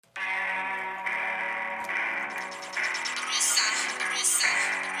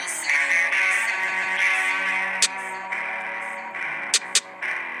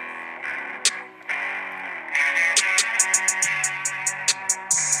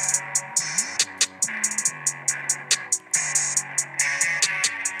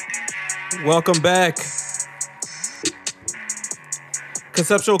Welcome back.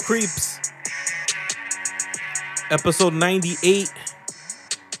 Conceptual Creeps. Episode 98.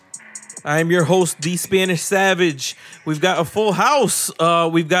 I am your host, The Spanish Savage. We've got a full house.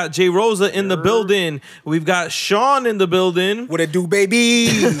 We've got J Rosa in the building. We've got Sean in the building. What it do, baby?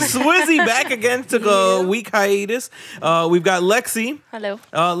 Swizzy back again. Took a week hiatus. We've got Lexi. Hello.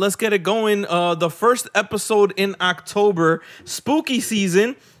 Let's get it going. The first episode in October, spooky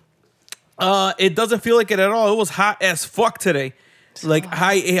season. It doesn't feel like it at all. It was hot as fuck today. Like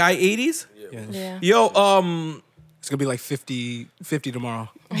high 80s. Yeah. Yo, It's gonna be like 50 tomorrow.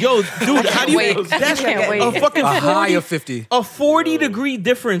 Yo, dude, how do you? wait. That's I can't wait. a fucking A 40, high of 50. a 40-degree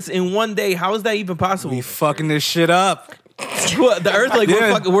difference in one day. How is that even possible? We fucking this shit up. What, the Earth, like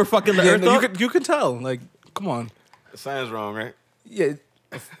Yeah. we're fucking the Earth no, up. you can tell. Like, come on. The sign's wrong, right? Yeah,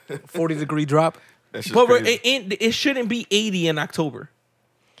 40-degree drop. That's just But crazy. it shouldn't be 80 in October.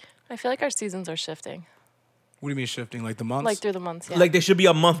 I feel like our seasons are shifting, What do you mean shifting? Like the months? like through the months. Yeah. Like there should be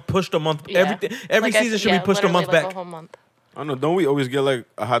a month pushed a month. Yeah. Every Like, season should be pushed a literally month like back. A whole month. I don't know. Don't we always get like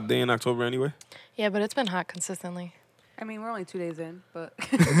a hot day in October anyway? Yeah, but it's been hot consistently. I mean, we're only 2 days in, but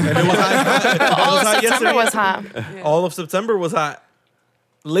And it was hot. All was of hot September yesterday. was hot. All of September was hot.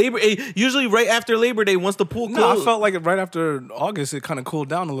 Usually right after Labor Day, once the pool No, I closed. felt like right after August, it kind of cooled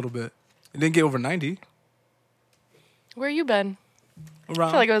down a little bit. It didn't get over 90. Where you been? I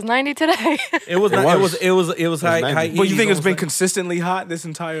Around. feel like it was 90 today. It was high 90. high. but you 80s think it's been almost. consistently hot this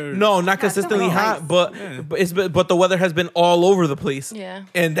entire? No, not consistently nice. hot, but but the weather has been all over the place. Yeah.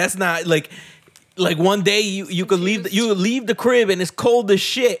 And that's not like one day you could leave the crib and it's cold as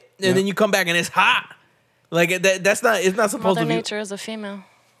shit, and Yeah. then you come back and it's hot. Like that's not it's not supposed Mother to be. Nature is a female.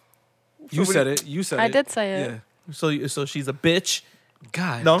 You said it. You said it. I did say it. Yeah. So she's a bitch.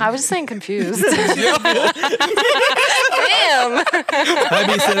 God. No, I was just saying confused. Damn.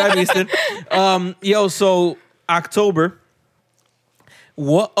 I beasted. Yo, so October.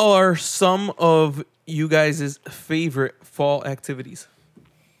 What are some of you guys' favorite fall activities?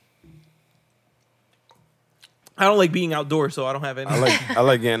 I don't like being outdoors, so I don't have any. I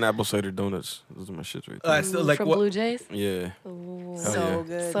like getting apple cider donuts. Those are my shits right there. I still like From what? Blue Jays. Yeah. Ooh. Hell so yeah.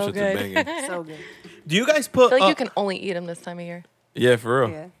 good. So Shits are good. banging. So good. Do you guys I put? feel like you can only eat them this time of year. Yeah, for real.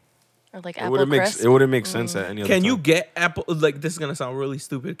 Yeah. Or like It apple wouldn't crisp. make sense at any other Can time. you get apple? Like this is gonna sound really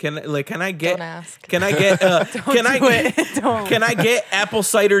stupid. Can I get? Don't ask. Can I get? Can I get apple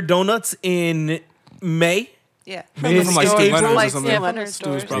cider donuts in May? Yeah. Maybe from like April? Stu Leonard's or Like, something. yeah, from the Stu's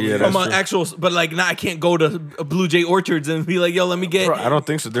stores. probably- Yeah, From that's an true. actual, but like now I can't go to Blue Jay Orchards and be like, yo, let me get. Bro, I don't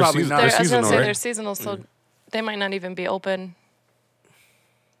think so. They're Probably seasonal. not. They're, They're I was gonna seasonal, say right? they're seasonal, so they might not even be open.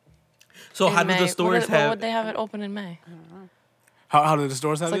 So in how do May. the stores What have? would they have it open in May? How do the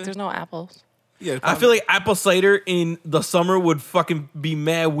stores have It's like it? there's no apples. Yeah, I feel like apple cider in the summer would fucking be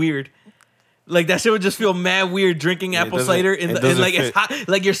mad weird. Like that shit would just feel mad weird drinking Yeah, it apple doesn't- cider it and doesn't like it's fit. hot,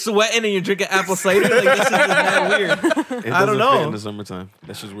 like you're sweating and you're drinking apple cider. Like this is just mad weird. It I don't doesn't know. fit in the summertime.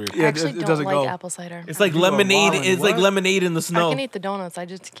 That's just weird. Yeah, I actually it don't doesn't like go. apple cider. It's like People are lemonade. wilding. It's like What? lemonade in the I snow. can eat the donuts. I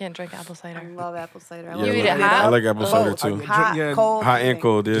just can't drink apple I cider. love apple cider. I Yeah, love You eat I it like- hot? I like apple cider I- too. Hot, Yeah, cold. Hot and everything.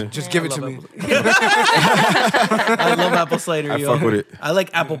 cold, yeah. Just Yeah, give I it to love me. I love apple cider. I yo. fuck with it. I like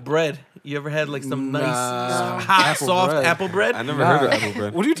apple bread. You ever had like some nice Nah. hot Apple soft bread. apple bread? I never heard of apple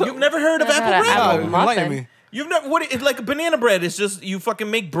bread. What are you talking? You've never heard of I've had apple an bread? apple Enlighten muffin. me. You've never what? It's like a banana bread. It's just you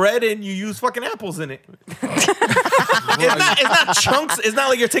fucking make bread and you use fucking apples in it. It's not chunks. It's not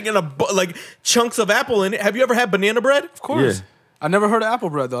like you're taking like chunks of apple in it. Have you ever had banana bread? Of course. Yeah. I never heard of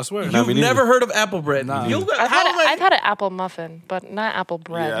apple bread though. I swear. Nah, You've me neither. never heard of apple bread. Nah. I've had an apple muffin, but not apple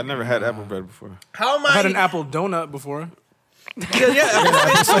bread. Yeah, I never had apple bread before. How am I I? had an apple donut before.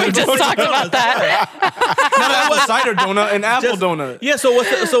 Yeah, We just talked about that. Not an apple cider donut, an apple donut. Yeah. So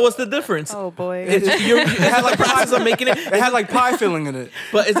what's the difference? Oh boy. It had like process of making it, It had like pie filling in it.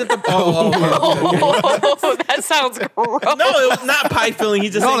 but is it the? Oh, Oh, that sounds gross. no, it was not pie filling. He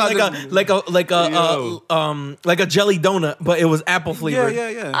just No, said like a jelly donut, but it was apple Yeah, flavored. yeah,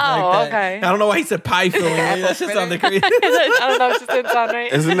 yeah. Oh, Like that. okay. I don't know why he said pie filling. That shit sounded crazy. I don't know. It just didn't sound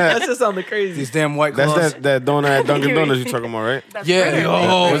right. Isn't That that? shit sounded crazy. These damn white That's claws. that donut at Dunkin' Donuts you talking about, right? That's Yeah. great.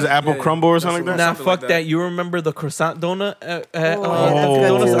 Yo. Was it apple crumble or something like that? Nah, something fuck like that. that. You remember the croissant donut at yeah, that's good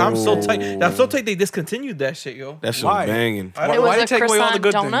Donuts? too. I'm so tight. I'm so tight they discontinued that shit, yo. That shit Why? was banging. Why, It was why a they take away all the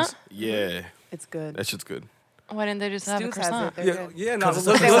good croissant things? Yeah, It's good. that shit's good. Why didn't they just have a Stu's has croissant? it. They're Yeah, good. yeah. No, 'Cause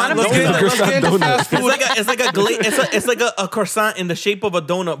let's they want let's to get go let's get into fast food. It's like a croissant in the shape of a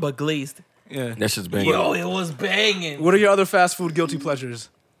donut but glazed. Yeah. That shit's banging. Yo, it was banging. What are your other fast food guilty pleasures?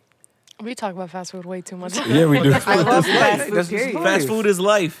 We talk about fast food way too much. Yeah, we do. I love fast food. That's Period. just Fast food is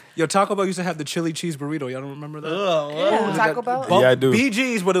life. Yo, Taco Bell used to have the chili cheese burrito. Y'all don't remember that? Yeah, Taco Bell. Yeah, I do.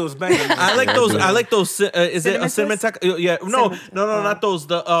 BG's, but it was banging. I like those. I like those. Is it a Cinnamon cinnamon twist? taco? Yeah. No, Cinnamon no, no, not those.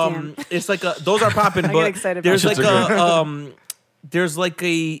 The it's like those are popping. get But excited there's about like that. there's like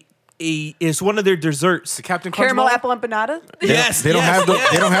a it's one of their desserts. The Captain Crunch Caramel ball? apple empanada. Yes, They don't yes, have those.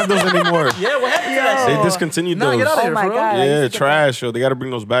 yes. They don't have those anymore. Yeah, what happened to that? They discontinued Nah, those. get out of Oh here, my bro. god. I Yeah, used to get trash. Yo, they got to bring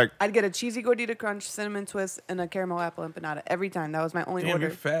those back. that. I'd get a cheesy gordita crunch, cinnamon twist, and a caramel apple empanada every time. That was my only Damn, order.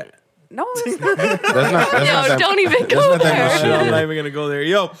 you're fat. No, it's not. That's not. That's not Yo, that. don't even That's go not that much there. shit. I'm not even gonna go there.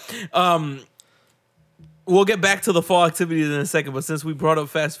 Yo, we'll get back to the fall activities in a second, but since we brought up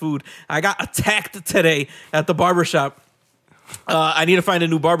fast food, I got attacked today at the barbershop. I need to find a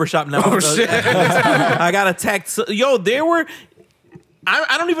new barbershop now. Oh, shit. I got attacked. So, yo, there were.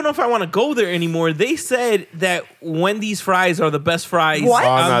 I don't even know if I want to go there anymore. They said that Wendy's fries are the best fries. What?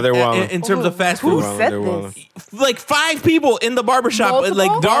 Oh, no, they're wildin'. in terms of fast Who food. said They're wildin'. this? Like 5 people in the barbershop, Multiple?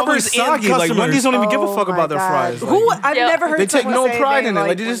 like They're always barbers and soggy. customers. Like Wendy's don't even give a Oh fuck my about their God. fries. Who? Like, I've Yeah. never heard They take someone no say pride they in it. Like,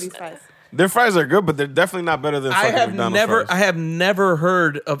 like they just- Wendy's fries. Their fries are good, but they're definitely not better than I fucking have McDonald's never, fries. I have never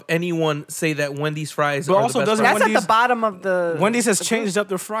heard of anyone say that Wendy's fries But are also the best doesn't fries. That's at Wendy's- the bottom of the. Wendy's has changed up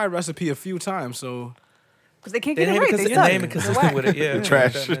their fry recipe a few times, so because they can't They get it ain't right. because They they suck. ain't They're consistent whack. with it. Yeah,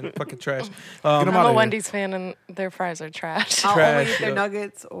 Trash. man, fucking trash. get them I'm out a of here. Wendy's fan, and their fries are trash. I'll only Trash, eat their yeah.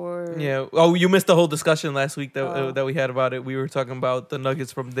 nuggets or. Yeah. Oh, you missed the whole discussion last week that Oh. that we had about it. We were talking about the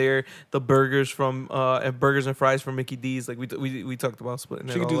nuggets from there, the burgers from and burgers and fries from Mickey D's. Like we talked about splitting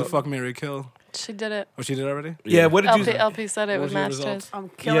it she could all do the up. fuck, marry, kill. She did it. Oh, she did already? Yeah. What did you? LP said it What would was your match result? his. I'm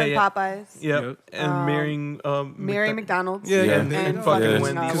killing Yeah. Popeyes. Yeah. Yep. And marrying Marrying McDonald's. Yeah, Yeah. and And fucking Yeah.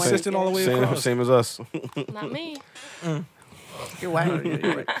 Wendy's. Wendy's. Consistent all the way Same, across. same as us. Not me. You're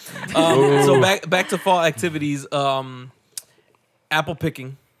white. So back to fall activities. Apple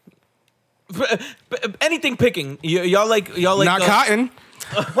picking. Anything picking. Y'all like Not cotton.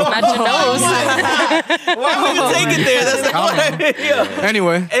 Not your nose. Why would you take it there? That's not what I yeah.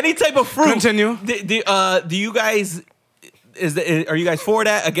 Anyway, Any type of fruit. continue. Do you guys are you guys for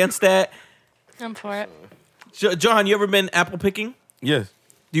that? Against that? I'm for it. John, you ever been apple picking? Yes.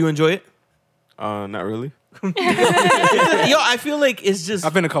 Do you enjoy it? Not really. Yo, I feel like it's just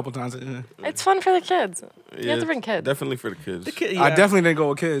I've been a couple times. Yeah. It's fun for the kids. You have to bring kids. Definitely for the kids. yeah. I definitely didn't go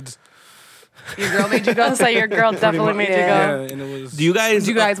with kids. Your girl made you go. I'll say your girl definitely made you Yeah, go. and it was. Do you guys? Did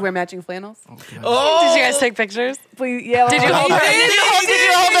you guys wear matching flannels? Oh, Did you guys take pictures? Please, yeah. Did you oh, hold her? did. Did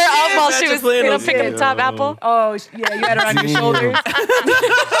you hold her up while she was Flannels. picking the top apple? Oh, yeah, you had her on your shoulders.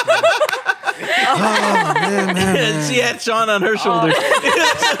 she had Sean on her shoulders.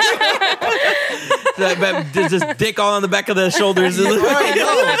 There's this dick all on the back of the shoulders. I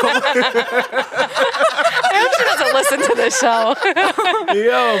hope she doesn't listen to this show.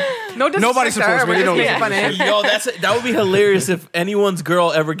 Yo, No disrespect Nobody to supports her, me, we're they just don't making listen. fun of him. that would be hilarious if anyone's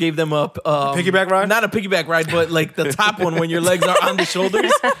girl ever gave them a Piggyback ride? Not a piggyback ride, but like the top one when your legs are on the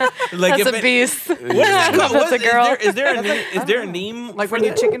shoulders. Like That's if a it- beast. What is that called? That's a girl. Is there a name? Is there a name? Like for when you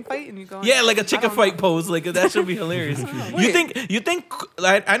that? chicken fight and you go. Yeah, like a chicken fight pose. Like that should be hilarious. You think?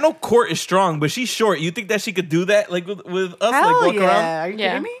 I know Court is strong, but she's short. You think that she could do that? Like with us, Hell like walk yeah! around. Are you Yeah.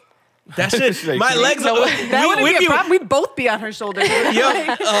 kidding me? That shit. Like, My legs are. That wouldn't be a problem. We'd both be on her shoulders. Yo,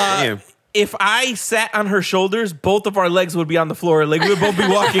 Damn. if I sat on her shoulders, both of our legs would be on the floor. Like we'd both be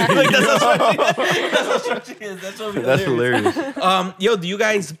walking. Like that's what she is. That's what That's hilarious. Yo, do you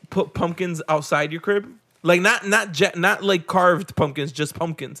guys put pumpkins outside your crib? Like not like carved pumpkins, just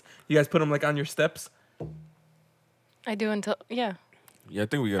pumpkins. You guys put them like on your steps. I do until, yeah. Yeah, I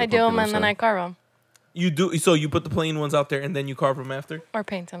think we got. I do them and then I carve them. You do so you put the plain ones out there and then you carve them after. Or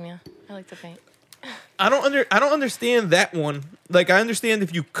paint them, yeah. I like to paint. I don't understand that one. Like I understand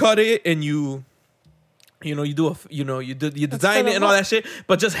if you cut it and you do you design it and all that shit,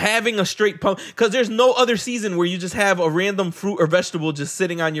 but just having a straight pump because there's no other season where you just have a random fruit or vegetable just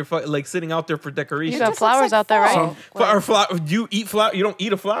sitting on your like sitting out there for decoration. You got flowers out there, right? Do you eat flower? You don't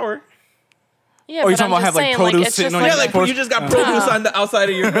eat a flower. Yeah, Oh, you're but talking I'm about just have, like, saying, produce it's sitting just on Yeah, your like you just got produce on the outside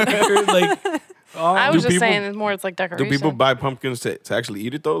of your like. I was Do just people- saying it's more. It's like Do decoration. people buy pumpkins to actually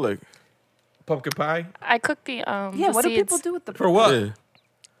eat it though? Like Pumpkin pie? I cook the Yeah, the what do seeds. people do with the For what? yeah.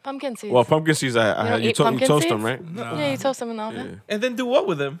 Pumpkin seeds. Well, pumpkin seeds, You I don't you eat toast pumpkin them, seeds? right? Yeah, you toast them in the oven. And then do what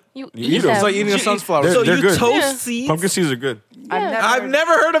with them? You eat eat 'em. them. It's like eating a sunflower. They're- So they're you good. toast Yeah. seeds? Pumpkin seeds are good. I've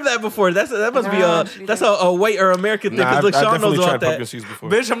never heard of that before. That must be No, a white or American thing. Nah, Because look, I Sean definitely knows tried about pumpkin that. seeds before.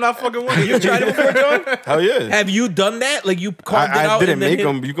 Bitch, I'm not fucking with You tried it before, John? Hell yeah. Have you done that? Like you carved it I out didn't and then make hit-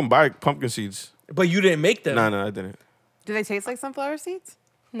 them. You can buy pumpkin seeds. but you didn't make them. No, I didn't. Do they taste like sunflower seeds?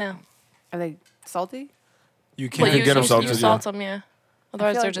 No. Are they salty? You But can't you get them salted, You yeah. salt them, yeah.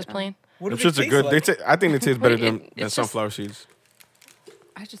 Otherwise, feel they're like just that. plain. What Them do shits are good. Like? I think they taste better Wait, than it's just- sunflower seeds.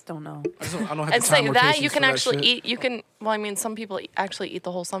 I just don't know. I don't have It's the time like or that patience you for can that actually shit. eat. You can. Well, I mean, some people actually eat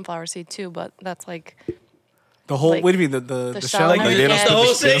the whole sunflower seed too, but that's like The whole. like, what do you mean the shell shell? and Like, they don't everything. spit the whole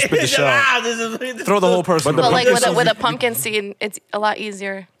they don't shit. spit the shell. This is Throw the whole person. But the But like pumpkin with a seed, pumpkin seed, it's a lot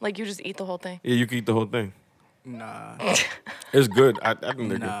easier. Like you just eat the whole thing. Yeah, you can eat the whole thing. Nah, It's good. I think they're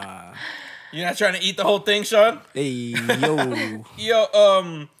good. nah. You're not trying to eat the whole thing, Sean? Hey yo.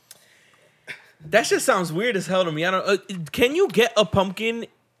 Yo, that shit sounds weird as hell to me. I don't. Can you get a pumpkin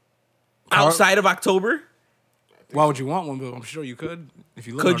outside of October? Why would you want one? But I'm sure you could if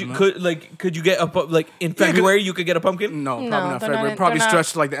you live Could hard you enough. could you get like in February you could get a pumpkin? No, probably No, not they're February. not- Probably they're not-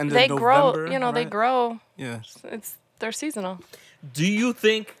 stretched to like the end They of grow. November. You know, they right? grow. Yeah. They're seasonal. Do you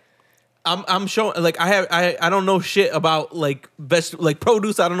think? I'm showing like I don't know shit about like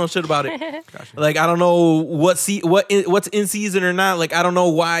produce. I don't know shit about it. Gotcha. Like I don't know what's in season or not. Like I don't know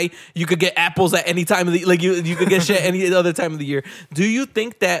why you could get apples at any time of the like you could get shit any other time of the year. Do you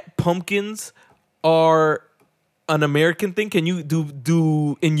think that pumpkins are an American thing? Can you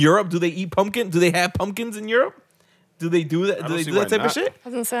do in Europe? Do they eat pumpkin? Do they have pumpkins in Europe? Do they do that? Do don't they see do that why type of not. shit? I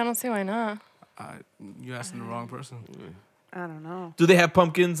was gonna say I don't see why not. You asking the wrong person. I don't know. Do they have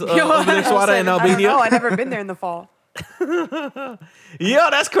pumpkins over Yo, there, I Swada, in don't Albania? know. I've never been there in the fall. Yo,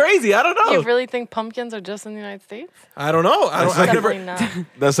 that's crazy. I don't know. You really think pumpkins are just in the United States? I don't know. I Definitely never. not.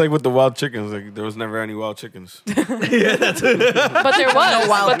 That's like with the wild chickens. Like there was never any wild chickens. But there was.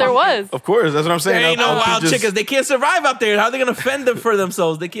 wild But there was. Of course, that's what I'm saying. There ain't no Pumpkin wild just chickens. They can't survive out there. How are they gonna fend them for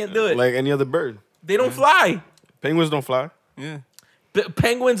themselves? They can't do it. like any other bird. They don't fly. Penguins don't fly. Yeah.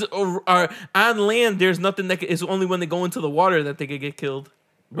 Penguins are on land. There's nothing that it's only when they go into the water that they could get killed.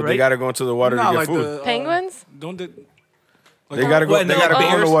 But Right? they gotta go into the water to Not get like food. the Penguins? Don't they? They gotta go. What, They no, gotta go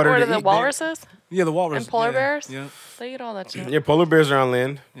bears? underwater Or to the eat. walruses? Yeah, the walrus And polar yeah. bears? Yeah. They eat all that shit. Yeah, polar bears are on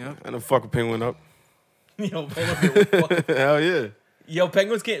land. Yeah. And a fuck a penguin up. Yo, penguins, Hell yeah. yo,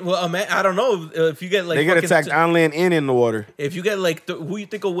 penguins can't. Well, I don't know if you get like They get fucking- attacked on land and in the water. If you get like who you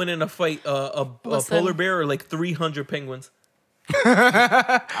think will win in a fight, a Listen. polar bear or like 300 penguins?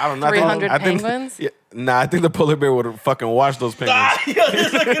 I don't know. 300 I think, penguins? Yeah, nah, I think the polar bear would fucking wash those penguins. Yo,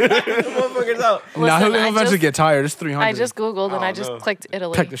 this fucking knock the motherfuckers out. Nah, Listen, he'll I eventually just- get tired. It's 300. I just Googled and I I don't just know. clicked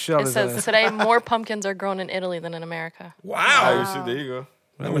Italy. Peck the shit out It his says ass. today more pumpkins are grown in Italy than in America. Oh, Wow, you see, there you go.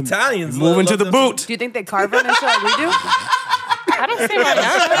 them Italians Moving to love the them boot. Do you think they carve them and shit like we do? I don't see why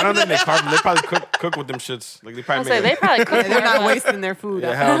not. I don't think they carve them. They probably cook with them shits. Like they I'll probably say they probably cook They're not them. wasting their food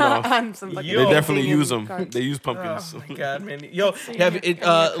Yeah, hell no. on some fucking Yo. They definitely painting use and them. cards. They use pumpkins. Oh my god, man! Yo, see have in it, your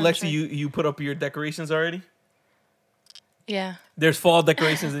Lexi? country. You put up your decorations already? Yeah. There's fall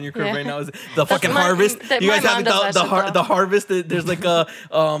decorations in your crib Yeah. right now. Is it the fucking my- harvest? that- You guys my have mom does that shit, the though. harvest. There's like a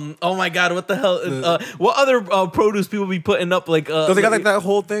oh my god, what the hell? What other produce people be putting up? Like So they got like that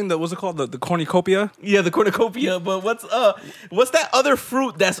whole thing that what's it called the cornucopia. Yeah, the cornucopia. But what's that other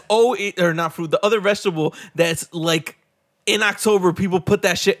fruit that's or not fruit? The other vegetable that's like in October people put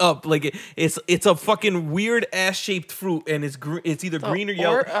that shit up. Like it's a fucking weird ass shaped fruit and it's it's either green or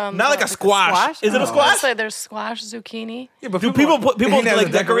yellow. Not like a squash. squash? Is it a Oh. squash? I'll say there's squash, zucchini. Yeah, but Do people Ain't that like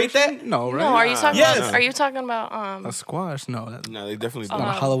a decorate that? decoration? No, right? No, are you talking Yes. about? Are you talking about? A squash? No, that's No, they definitely not do.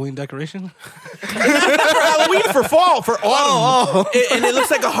 a Halloween decoration. For Halloween, for fall, for autumn. And it looks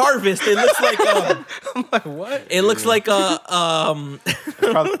like a harvest. It looks like What? it looks like a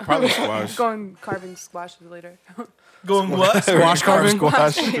Probably squash. Going carving squashes later. going what? Squash carving?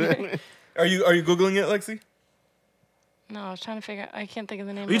 Squash. Are you googling it, Lexi? No, I was trying to figure. I can't think of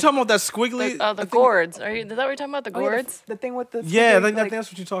the name. Are you talking about that squiggly? the gourds? Are you? Is that what you're talking about? The Oh, yeah, gourds? the thing with the Yeah, I big, think like,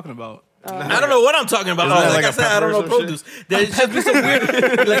 that's what you're talking about. I don't know what I'm talking about. Isn't that Like like I a said, I don't know pepper or some produce. There's just be some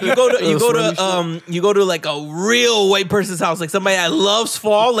weird. Like you go to like a real white person's house, like somebody that loves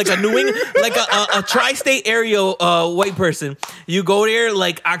fall, like a New England, like a tri-state area white person. You go there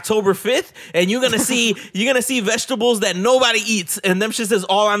like October 5th, and you're gonna see vegetables that nobody eats, and them shits is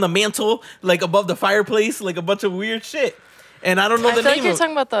all on the mantle, like above the fireplace, like a bunch of weird shit. And I don't know I the feel like name you're of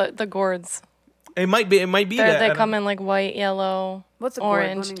talking about the gourds. it. Might be that. They come in like white, yellow, What's a gourd?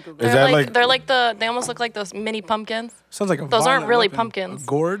 orange. Let me Google They're Is that like, like- they're like they almost look like those mini pumpkins. Sounds like a Those aren't violent really weapon. pumpkins. A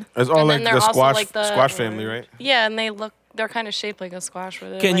gourd? It's all And like then they're the also squash like the- squash family, right? Yeah, and they're kind of shaped like a squash. Where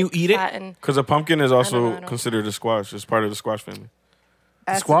they're Can you like eat it? fat and- Because a pumpkin is I also don't- considered a squash. It's part of the squash family.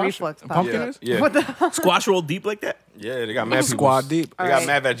 Acid Squash? reflux. A pop. pumpkin Yeah, is? yeah, What the? Squash roll deep like that. yeah. They got mad people. Squad deep. They All got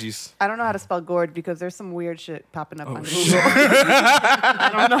right. mad veggies. I don't know how to spell gourd because there's some weird shit popping up Oh, on shit. Google.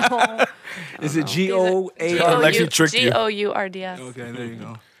 I don't know. Is it G-O-A? Lexi tricked you. Gourds. Okay, there you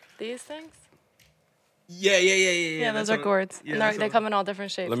go. These things? Yeah, those are gourds. Yeah, And that's they what- come in all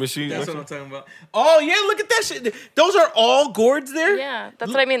different shapes. Let me see. That's what I'm talking about. Oh yeah, look at that shit. Those are all gourds there. Yeah,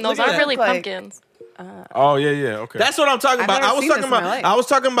 that's what I mean. Look Those at aren't that. really Like- pumpkins. Oh yeah, yeah. Okay. That's what I'm talking I've about. never I was seen talking this in my about. life. I was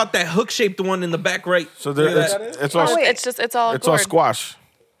talking about that hook shaped one in the back right. so there, Look at it's all Oh, wait. It's all it's all gourd. squash.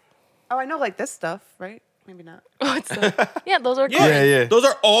 Oh, I know like this stuff, right? Maybe not. What's that? Yeah, those are gourds. Yeah, Yeah, yeah. Those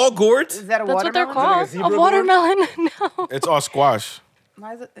are all gourds. Is that a That's what they're watermelon? called. zebra A gourd? watermelon. No. It's all squash.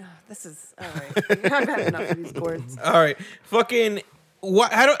 Why is it? Ugh, this is all right. I've had enough of these gourds. All right, fucking.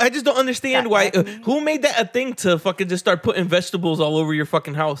 What? I just don't understand That why. back me. Who made that a thing to fucking just start putting vegetables all over your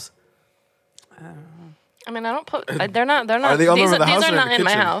fucking house? I mean, I don't put. They're not. They're Are not. they all These over are, the these house are or in not the in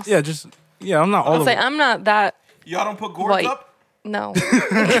my kitchen? house. Yeah, I'm not all I'll over. say I'm not that Y'all don't put gourds white. up. No. What do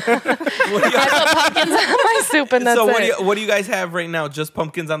you- I put pumpkins on my soup and that's so it. what do you guys have right now? Just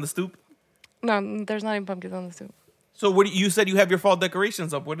pumpkins on the stoop. No, there's not even pumpkins on the soup. So what you said you have your fall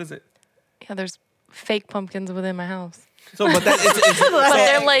decorations up. What is it? Yeah, there's fake pumpkins within my house. So but that it's But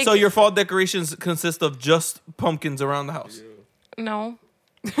they're like so your fall decorations consist of just pumpkins around the house. no.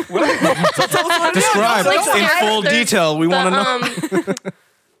 Describe Like in full there's detail. We want to know.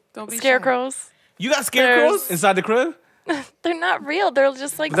 Don't be shy. Scarecrows. You got scarecrows? Inside the crib? They're not real. They're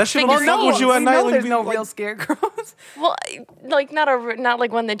just like That shit figurines. don't fuck with you at We night know when there's you no like- real scarecrows. Well, like not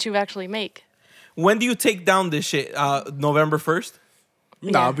like one that you actually make. When do you take down this shit? November 1st?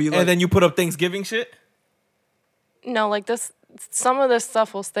 Nah, I'll be like, And then you put up Thanksgiving shit? No, like this. Some of this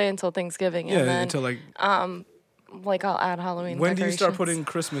stuff will stay until Thanksgiving, yeah, and then until like. like I'll add Halloween. When do you start decorations. putting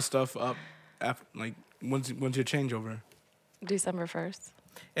Christmas stuff up? After, like, when's your changeover? December 1st,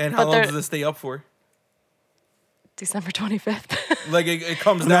 And how But long they're- does it stay up for? December 25th. Like it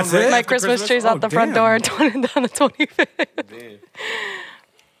comes down that's right it? My after Christmas tree's out the front damn. door down the 25th.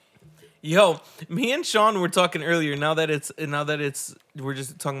 Yo, me and Sean were talking earlier. Now that it's we're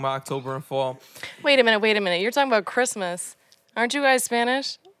just talking about October and fall. Wait a minute. You're talking about Christmas. Aren't you guys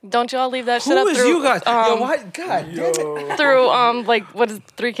Spanish? Don't y'all leave that shit Who up is through you guys? Yo, why? God damn it. through like what is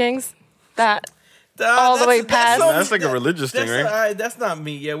Three Kings? That All the way past. That's like a religious thing, That's, right? that's not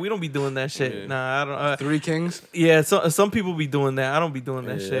me. Yeah, we don't be doing that shit. Yeah. Nah, I don't. Three Kings? Yeah, so some people be doing that. I don't be doing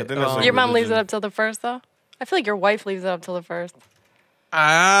that Yeah, I shit. think that's like your mom leaves it religion. up till the 1st though. I feel like your wife leaves it up till the 1st.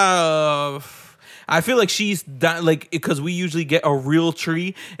 I feel like she's like because we usually get a real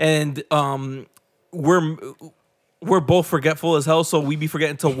tree and we're both forgetful as hell, so we be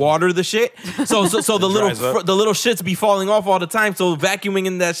forgetting to water the shit. So the dries up. little shits be falling off all the time. So vacuuming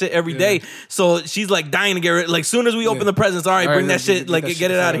in that shit every day. So she's like dying to get rid. Like soon as we open the presents, all right, bring that shit. Like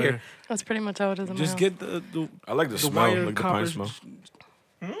get it out of here. That's pretty much how it is in my Just house. get the I like the the smell, wire like the pine copper. smell.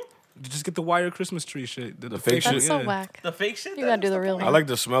 Just get the wire Christmas tree shit. The fake That's shit, so yeah. whack. The fake shit. You gotta do the real I one. like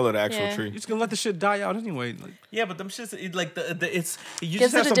the smell of the actual Yeah. tree. You're just gonna let the shit die out anyway. Like, Yeah, but them shits like the it's you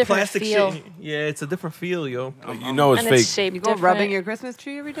Gives just have it a some different plastic feel. shit. Yeah, it's a different feel, yo. Like, you know it's And fake. it's shaped You go different. rubbing your Christmas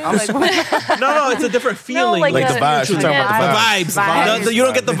tree every day? Like, No, it's a different feeling. like Like a- the vibes. She's talking about the the vibes. Vibes. You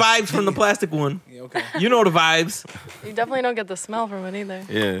don't get the vibes from the plastic one. yeah, okay. You know the vibes. You definitely don't get the smell from it either.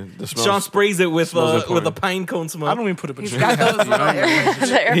 Yeah, the smell. Sean sprays it with smells with a important. pine cone smell. I don't even put a He's tree. got those little areas.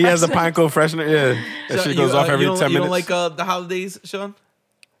 The air He has a freshener. pine cone freshener. Yeah, that So shit goes off every you don't- 10 You minutes. don't like the holidays, Sean?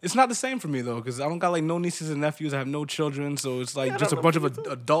 It's not the same for me though, because I don't got like no nieces and nephews. I have no children, so it's like just a bunch of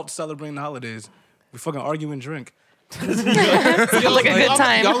adults celebrating the holidays. We fucking argue and drink. Sounds like a good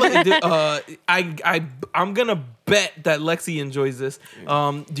time. I'm gonna bet that Lexi enjoys this.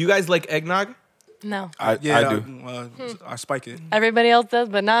 Do you guys like eggnog? No. I do. I spike it. Everybody else does,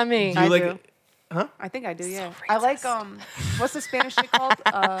 but not me. I like do. Huh? I think I do, yeah. So I like what's the Spanish shit called?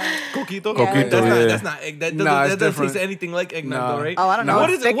 Coquito. Coquito, That's, yeah. that's not egg. That doesn't, Nah, it's that doesn't different. taste anything like eggnog, Nah. though, right? Oh, I don't know. What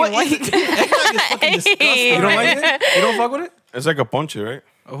It's is it? thick What and is it? Eggnog is fucking disgusting. You don't like it? You don't fuck with it? It's like a ponche, right?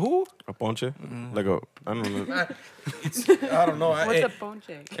 A who? A ponche? Like a, I don't know. I don't know. What's a ponche?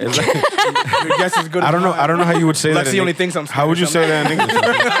 It's like, Your guess is good. I don't know. I don't know how you would say that. Lexi in only Eng- thinks I'm How would you say that in English?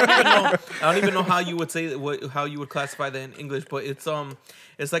 I don't even know how you would say how you would classify that in English, but it's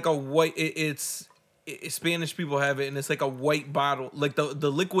like a white. Spanish people have it, and it's like a white bottle. Like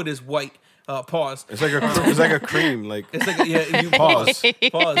the liquid is white. Pause. It's like a cream. Like It's like you Pause.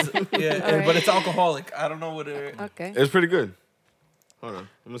 Pause. Yeah, Alright. but it's alcoholic. I don't know what it. Okay. it's pretty good. Hold on.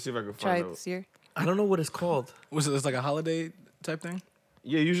 Let me see if I can Try find it out. this year. I don't know what it's called. Was it? It's like a holiday type thing.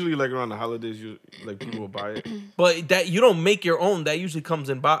 Yeah, usually like around the holidays, like people will buy it. But that you don't make your own. That usually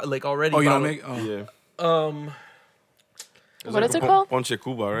comes in like already. Oh, you don't bottled. make? Yeah. Um. What is it called? Ponche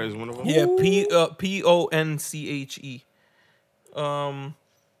Cuba, right? Is one of them. Yeah. Ponche.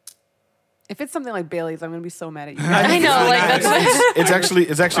 If it's something like Bailey's, I'm gonna be so mad at you. I know, like that's what.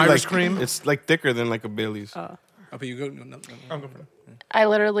 It's actually Irish like cream? It's like thicker than like a Bailey's. Okay, you go. No. I'm going for that. I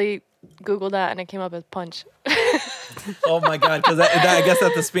literally Googled that and it came up as punch. Oh my god, because I guess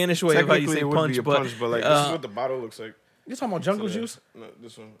that's the Spanish way of how you Technically, say it would punch, be a but punch, but like this is what the bottle looks like. You talking about jungle juice? No,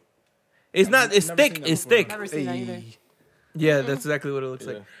 this one. it's not. It's Never thick. seen that It's before. thick. Never seen that either. Hey. Yeah, that's exactly what it looks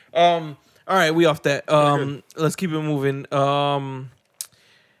Yeah. like. All right, we off that. Let's keep it moving.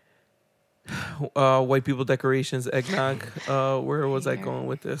 White people decorations, eggnog. Where was I going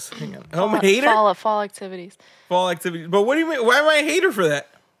with this? Hang on. I'm a hater. Fall activities. Fall activities. But what do you mean? Why am I a hater for that?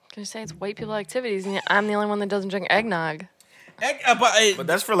 Can you say it's white people activities and I'm the only one that doesn't drink eggnog But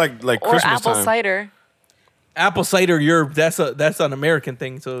that's for like or Christmas apple time. cider? apple cider. That's an American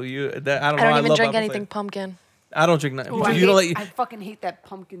thing. So I don't know. I don't even love drink apple anything cider. pumpkin. I don't drink nothing. Ooh, I You don't hate- like. I fucking hate that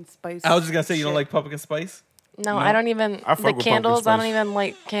pumpkin spice. I was just gonna say you don't shit. like pumpkin spice. No, I don't even. I fuck The with pumpkin candles, I don't spice. even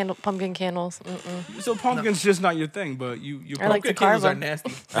like pumpkin candles. Mm-mm. So pumpkin's just not your thing, but you I like Pumpkin to carve candles are them.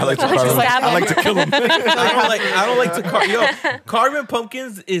 nasty. I like to I like to carve them. stab I like to kill them. I don't like to carve. Yo, carving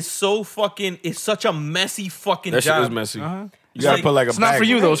pumpkins is so fucking. It's such a messy fucking That shit job. is messy. Uh-huh. You gotta like- put like a It's bag. not for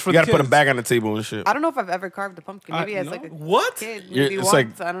you though. It's for You the gotta put a kids. bag on the table and shit. I don't know if I've ever carved a pumpkin. Maybe as like a What? kid. Yeah, Maybe it's once.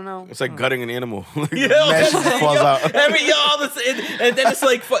 like- I don't know. It's like gutting an animal. Yeah, That shit just falls yo, out. Every all this, and then it's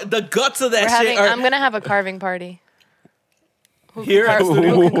like the guts of that shit are I'm gonna have a carving party. Who Here at can, the carve,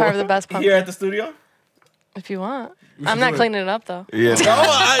 studio? who can carve the best pumpkin? here at the studio. If you want. I'm not do it. cleaning it up though. Yeah.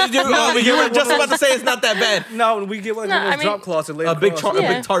 You were just about to say it's not that bad. No, we get like No, one of those I mean- drop cloths and lay A it big, across. a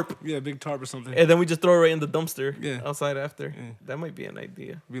Yeah. big tarp, Yeah, big tarp or something. and then we just throw it right in the dumpster. Yeah. Outside after. That might be an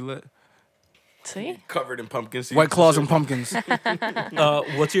idea. Be lit. See? Covered in pumpkin seeds. White claws and pumpkins.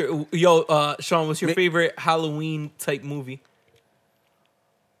 What's your Sean? What's your favorite Halloween type movie?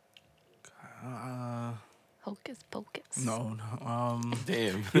 Hocus pocus. No.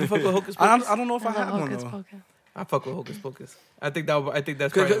 Damn. You fuck with Hocus I Pocus? don't know if I have one Hocus though. pocus. I fuck with Hocus Pocus. I think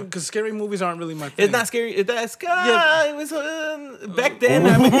that's probably. Because scary movies aren't really my thing. It's not scary. That's it was back then.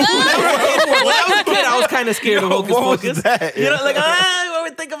 I mean, when I was a kid, I was kind of scared of Hocus what was Pocus. that? You know, like when we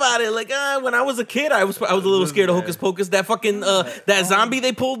think about it, like when I was a kid, I was a little scared of Hocus Pocus. That fucking that zombie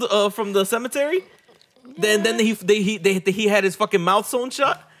they pulled from the cemetery. Then he had his fucking mouth sewn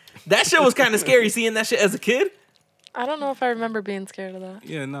shut. That shit was kind of scary. Seeing that shit as a kid. I don't know if I remember being scared of that.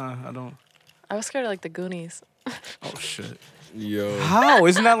 Yeah, nah, I don't. I was scared of like the Goonies. Oh shit. Yo. How?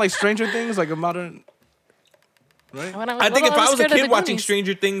 Isn't that like Stranger Things? Like a modern. Right? When I was I think little, if I was a scared of kid the watching Goonies.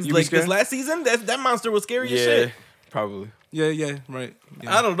 Stranger Things You be like this scared? last season, that monster was scary as Yeah. shit. Probably. Yeah, right.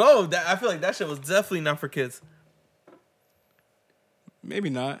 Yeah. I don't know. I feel like that shit was definitely not for kids. Maybe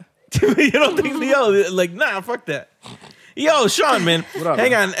not. You don't think, like, nah, fuck that. Yo, Sean, man, What up,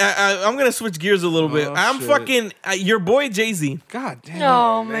 hang man? on. I'm gonna switch gears a little bit. Oh, I'm shit. fucking your boy Jay-Z. God damn.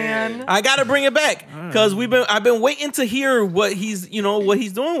 Oh man. I gotta bring it back because I've been waiting to hear what he's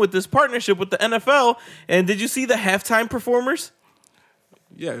doing with this partnership with the NFL. And did you see the halftime performers?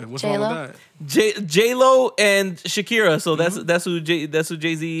 Yeah, what's J-Lo? wrong with that? J-Lo and Shakira. So that's who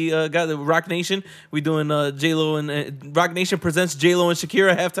Jay-Z got. The Rock Nation. We doing J-Lo and Rock Nation presents J-Lo and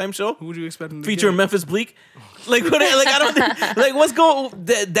Shakira halftime show Who would you expect him to featuring get? Memphis Bleak. Like what? Like I don't like what's going.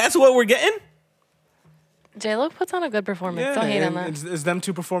 That's what we're getting. J Lo puts on a good performance. Yeah, Don't hate on and that. Is them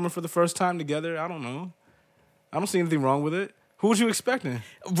two performing for the first time together? I don't know. I don't see anything wrong with it. Who was you expecting?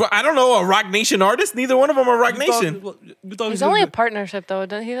 I don't know, a Rock Nation artist. Neither one of them are Rock You thought- Nation. you thought he It's was only gonna a partnership though.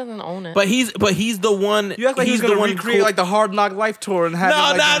 He doesn't own it. But he's the one. You act like he's the gonna one recreate cool- like the Hard Knock Life tour and have No, it,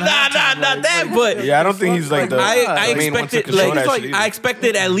 like, nah, on nah, halftime, nah, like- that. like- But Yeah, I don't think he's like the. I the main one to expected control that like shit I either.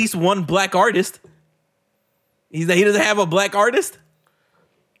 expected at least one black artist. He doesn't have a black artist.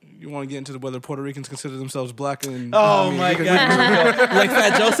 You want to get into whether Puerto Ricans consider themselves black and Oh I mean, my you can- god! Like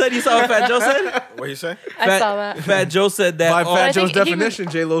Fat Joe said. You saw what Fat Joe said? What you say? I saw that. Fat Joe said that. By all- Fat I Joe's think he was- definition,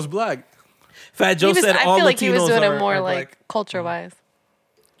 J Lo's black. Fat Joe said I all feel like he was Latinos doing are- it more are like black. culture wise.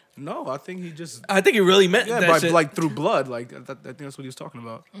 No, I think he just I think he really meant yeah, that by shit. like through blood. Like I think that's what he was talking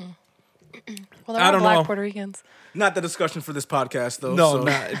about. Well, there I are don't black know. Puerto Ricans. Not the discussion for this podcast though. no, so.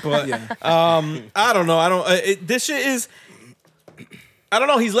 not. But Yeah. I don't know. I don't. This shit is. I don't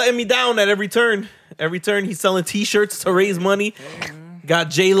know. He's letting me down at every turn. Every turn, he's selling T-shirts to raise money. Got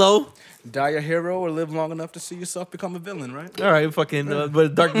J-Lo. Die a hero or live long enough to see yourself become a villain, right? All right, fucking.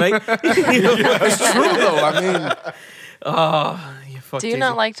 But Dark Knight. It's true though. I mean, Yeah, fuck Do you Jay-Z.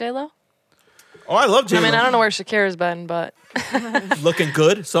 not like J Lo? Oh, I love I J-Lo. mean, I don't know where Shakira's been, but Looking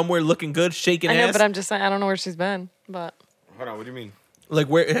good. Somewhere looking good. Shaking I know. ass. But I'm just saying, I don't know where she's been. But Hold on. What do you mean? Like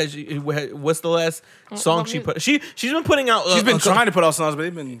where has she? What's the last song what she mu- put? She's been putting out. she's been a, trying to put out songs, but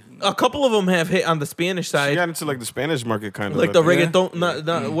they've been. A couple of them have hit on the Spanish She side, got into like the Spanish market kind of. like the reggae. reggaeton.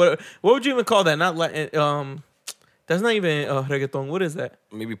 Not what would you even call that? Not like that That's not even reggaeton. What is that?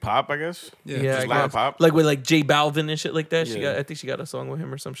 Maybe pop, I guess. Yeah, just I Latin guess. pop. Like with like J Balvin and shit like that. Yeah. I think she got a song with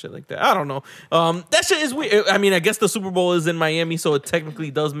him or some shit like that. I don't know. That shit is weird. I mean, I guess the Super Bowl is in Miami, so it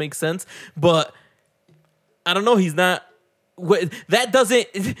technically does make sense. But I don't know. He's not. That doesn't.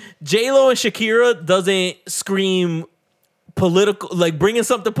 J Lo and Shakira doesn't scream political. Like bringing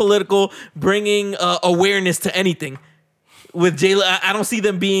something political, bringing awareness to anything. With J Lo, I don't see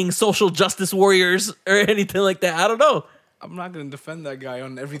them being social justice warriors or anything like that. I don't know. I'm not gonna defend that guy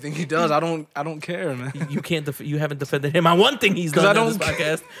on everything he does. I don't care, man. You can't. You haven't defended him on one thing he's done I on this don't-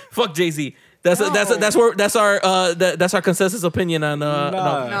 podcast. Fuck Jay Z. That's our consensus opinion on. Nah.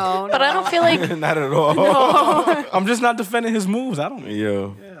 No, But I don't feel like Not at all. I'm just not defending his moves. I don't.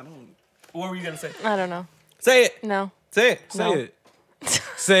 Yo. What were you gonna say? I don't know. Say it. No. Say it. Say it.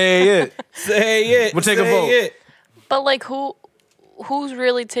 Say it. Say it. We'll take a Say vote. it. But like who's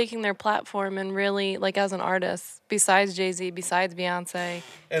really taking their platform and really like as an artist besides Jay-Z, besides Beyonce,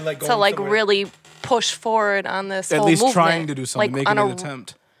 And like to like really push forward on this At whole least movement, trying to do something, like making on an a,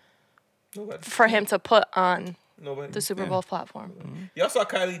 attempt. for him to put on Nobody. the Super Bowl platform. Y'all saw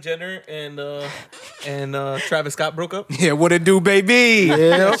Kylie Jenner and Travis Scott broke up. Yeah, what it do, baby?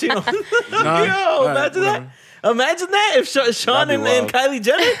 Yeah. She don't- Nah, Yo, all right, imagine that. whatever. Imagine that if Sean That'd and, be and wild. Kylie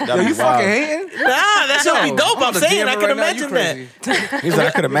Jenner. That'd be You fucking wild. hating? Nah, that should be Yo, dope. I'm the saying DM I can right now, you imagine that. crazy. He's like,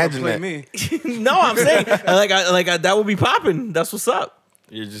 I could imagine Play that. me. No, I'm saying that would be popping. That's what's up.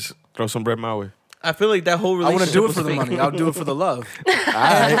 You just throw some bread my way. I feel like that whole I relationship. want to do it was for the fake. money. I'll do it for the love.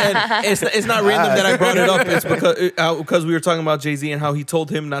 And it's not random that I brought it up. It's because we were talking about Jay-Z and how he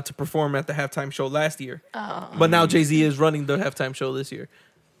told him not to perform at the halftime show last year. But now Jay-Z is running the halftime show this year.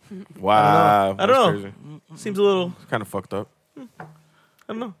 Wow. I don't know. Seems a little. Kind of fucked up. I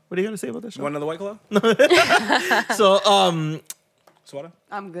don't know. What are you gonna say about that You show? want another White Claw? So Swada?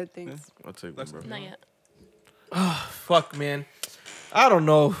 I'm good, thanks. I'll take it, bro. Not yet. fuck, man. I don't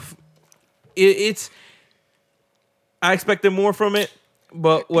know. It's. I expected more from it,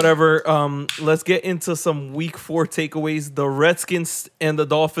 but whatever. Let's get into some Week 4 takeaways. The Redskins and the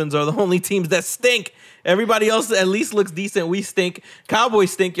Dolphins are the only teams that stink. Everybody else at least looks decent. We stink.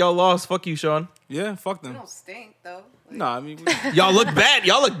 Cowboys stink. Y'all lost. Fuck you, Sean. Yeah, fuck We them. don't stink though. Like, Nah, I mean, Y'all look bad.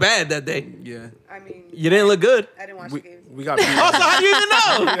 Y'all look bad that day. yeah. I mean, You didn't look good. I didn't watch We, the games. we got beat. Also, how do you even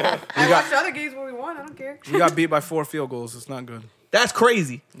know? I watched the other games where we won. I don't care. We got beat by 4 field goals. It's not good. That's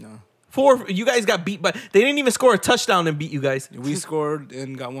crazy. No. 4. You guys got beat by. They didn't even score a touchdown and beat you guys. We scored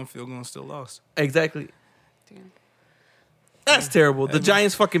and got 1 field goal and still lost. Exactly. Damn. That's terrible. The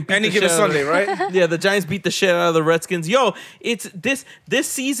Giants fucking beat Any the given shit out of Sunday, right? Yeah, the Giants beat the shit out of the Redskins. Yo, it's this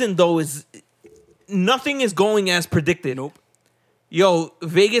season though is nothing is going as predicted. Nope. Yo,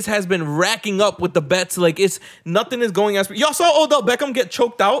 Vegas has been racking up with the bets. Like it's nothing is going as. Y'all saw Odell Beckham get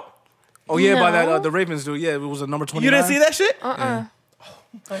choked out. Oh, yeah, by No. that the Ravens dude. Yeah, it was a number 29. You didn't see that shit?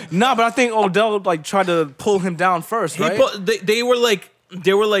 Nah, but I think Odell like tried to pull him down first, He right? they were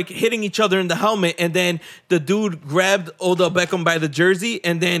like hitting each other in the helmet, and then the dude grabbed Odell Beckham by the jersey,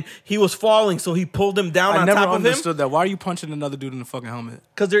 and then he was falling, so he pulled him down I on never top of him. understood that. Why are you punching another dude in the fucking helmet?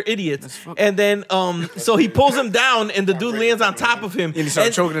 Because they're idiots. And then, so he pulls him down, and the dude lands on top of him. And he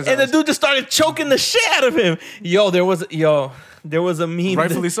started choking his And the ass. dude just started choking the shit out of him. There was a meme.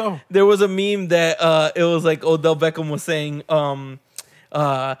 Rightfully so. There was a meme that it was like Odell Beckham was saying,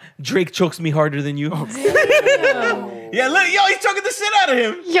 Drake chokes me harder than you. Yeah, look, he's choking the shit out of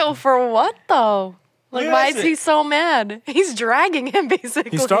him. Yo, for what though? Like, Look at why that is he shit. so mad? He's dragging him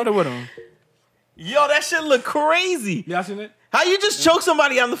basically. He started with him. Yo, that shit look crazy. Y'all seen it? How you just choke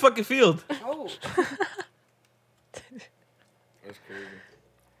somebody on the fucking field? Oh, That's crazy.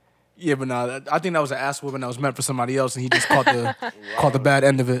 Yeah, but nah, I think that was an ass whooping that was meant for somebody else, and he just caught the bad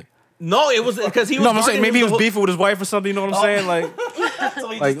end of it. No, it was because he was. No, I'm saying guarding maybe he him was the beefing with his wife or something. You know what I'm saying? Like, whole- so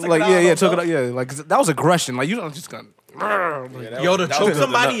he like, just took like, it yeah, out yeah, on took it, himself. yeah, like that was aggression. Like, you don't just gonna. Yo, to choke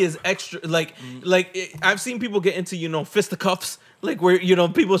somebody is extra. Like I've seen people get into fisticuffs, like where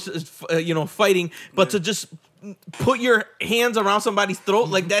people fighting, but to just put your hands around somebody's throat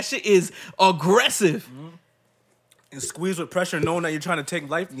like that shit is aggressive. And squeeze with pressure, knowing that you're trying to take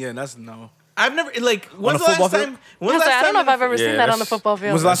life. Yeah, that's no. I've never when's a the football last field? time? When's the I last don't know if time? I've ever seen Yeah, that on the that's- football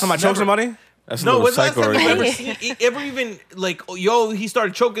field. When's the last time I choked Never. somebody? That's a No, little when's the last psycho time right you there. ever seen ever even like he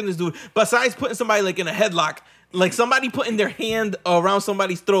started choking this dude? Besides putting somebody like in a headlock, like somebody putting their hand around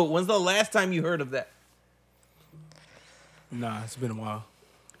somebody's throat. When's the last time you heard of that? Nah, it's been a while.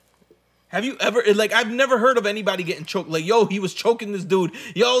 Have you ever I've never heard of anybody getting choked. Like, yo, he was choking this dude.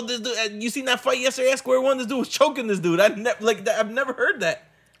 Yo, this dude, you seen that fight yesterday at Square One? This dude was choking this dude. I've never heard that.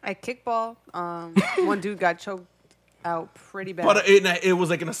 I kickball. One dude got choked out pretty bad. But it was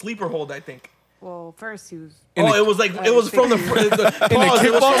like in a sleeper hold, I think. Well, first he was. Oh, it was like it was from the front. Pause.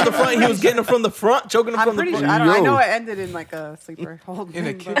 It was from the front. He was getting it from the front, choking him I'm from the pretty front. sure. I Yo. know it ended in like a sleeper hold. In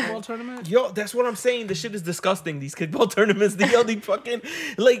a thing, but, kickball tournament? Yo, that's what I'm saying. The shit is disgusting. These kickball tournaments, they fucking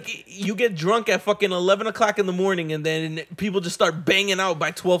like you get drunk at fucking 11 o'clock in the morning, and then people just start banging out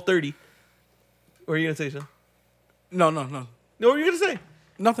by 12:30. What are you gonna say, Sean? No. No, what were you gonna say?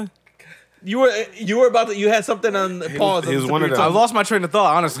 Nothing. You were about to. You had something on pause. he was one of I them. lost my train of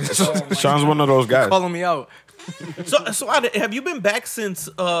thought, honestly. Sean's one of those guys. Calling me out. So have you been back since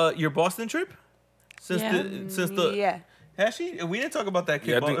your Boston trip? Since the yeah. has she? We didn't talk about that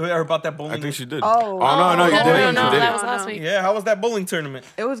Yeah, I kickball think- or about that bowling. I think she did. Oh. no, you no, didn't. no, You didn't. that was last week. Yeah, how was that bowling tournament?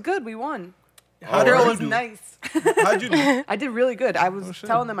 It was good. We won. How Girl did was you do? nice. How'd you do? I did really good. I was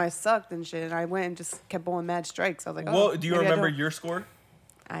telling them I sucked and shit, and I went and just kept bowling mad strikes. I was like, oh. Well, do you maybe I remember don't. your score?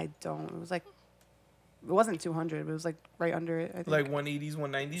 I don't. It was like, it wasn't 200, but it was like right under it. I think. Like 180s,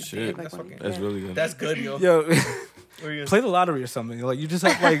 190s. Shit. That's Like fucking. That's Yeah. really good. That's good, yo. Yo, What are you play the lottery or something. Like you just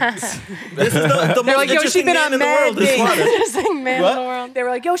have like. This is the most like, yo, she interesting been man on in the mad world. Is dates. Slaughter. Interesting man What? in the world. They were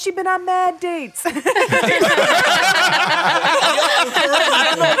like, yo, she been on mad dates. I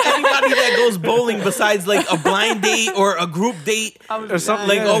don't know if anybody that goes bowling besides like a blind date or a group date. or something.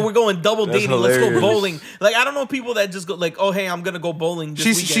 Like, yeah. oh, we're going double That's dating. Let's go hilarious. bowling. Like, I don't know people that just go like, oh, hey, I'm gonna go bowling. This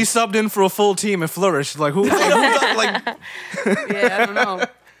She weekend. subbed in for a full team and flourished. Like who? Like, like Yeah, I don't know.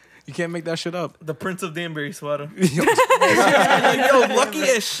 you can't make that shit up. the Prince of Danbury sweater. Yo, Like, yo, lucky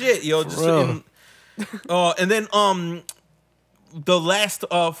as shit, yo. Just real. and then the last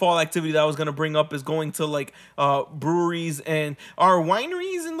fall activity that I was gonna bring up is going to like breweries and are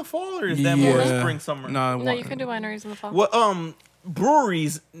wineries in the fall, or is that more spring summer? Nah, No, you can do wineries in the fall. What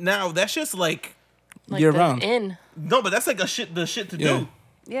breweries now? That's just like Like year the round. Inn. no, but that's like the shit to Yeah. do.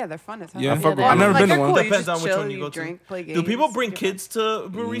 Yeah, they're fun as hell. Yeah, I fuck with I've never Like, been to they're one. cool. You Depends just on which chill, one you go to. drink, play games. Do people bring get fun. kids to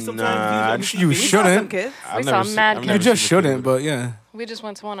breweries sometimes? Nah, Do You We saw shouldn't. some kids. We saw mad You just shouldn't, but yeah. We just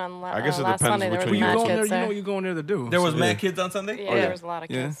went to one on I guess it last depends Sunday. There which were one you mad go. Going there, kids you know there. what you're going there to do. There was So, mad kids on Sunday. Yeah, yeah. there was a lot of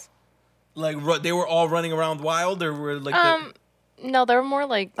Yeah. kids. Like they were all running around wild, or were like No, they were more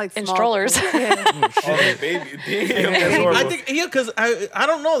like, Like in small strollers. kids. Yeah. Oh, baby. Damn, that's horrible. I think because I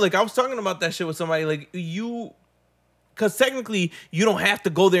don't know. Like I was talking about that shit with somebody. Like you, because technically you don't have to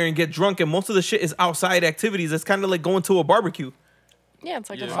go there and get drunk, and most of the shit is outside activities. It's kind of like going to a barbecue. Yeah, it's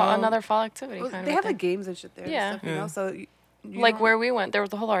like Yeah. a fall, another fall activity. Well, kind they of have thing. like games and shit there. Yeah. And stuff, you know. So you Like don't- where we went, there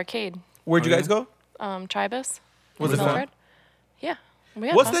was the whole arcade. Where'd you Oh, guys go? Tribus. Was in it fun? Milford. Yeah. We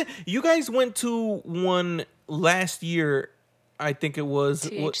had What's fun. that? You guys went to one last year. I think it was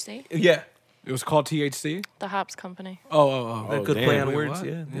THC? Yeah, It was called THC. The Hops Company. Oh. that Oh, good damn. play on Wait, words. what?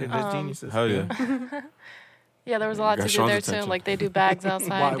 Yeah, Yeah. they're geniuses. Hell yeah. Yeah, there was a lot Got to do Sean's there too. attention. Like they do bags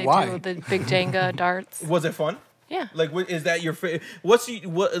outside. Why? They do the big Jenga darts. Was it fun? Yeah. Like, is that your favorite? What's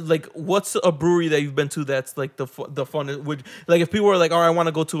a brewery that you've been to that's like the fun? Would like if people were like, "Oh, I want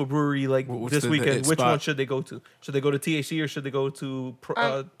to go to a brewery like What's this the weekend," which spot? one should they go to? Should they go to THC or should they go to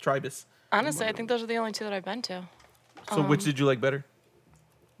Tribus? Honestly, I think those are the only two that I've been to. So which did you like better?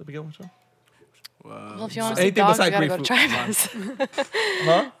 Let me get one. Sean. Well, if you want to see Anything dogs, you beside gotta go to grapefruit.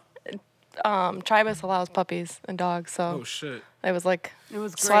 Tribus. Huh? Tribus allows puppies and dogs, so Oh shit! it was like It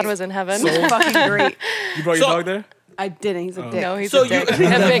was great. Swad was in heaven. It was fucking great. You brought So- your dog there? I didn't. He's a dick. no, he's So a dick. you- He's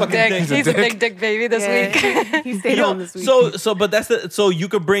a big fucking dick. dick. He's a big dick baby this week. Yeah. He stayed home this week. But that's the so you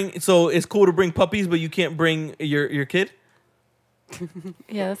could bring so it's cool to bring puppies, but you can't bring your kid.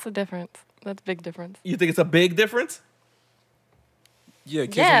 Yeah, that's the difference. That's a big difference. You think it's a big difference? Yeah,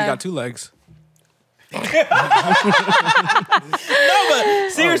 kids Yeah. only got 2 legs. No, but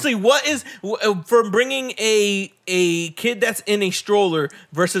seriously, what is from bringing a kid that's in a stroller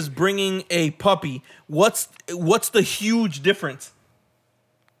versus bringing a puppy? What's the huge difference?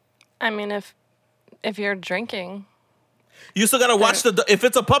 I mean, if you're drinking, You still gotta watch the. If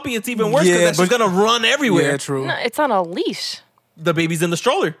it's a puppy, it's even worse because Yeah, that's just but- gonna run everywhere. Yeah, true. no, it's on a leash. The baby's in the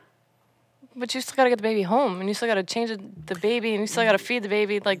stroller. But you still gotta get the baby home, and you still gotta change the baby, and you still gotta feed the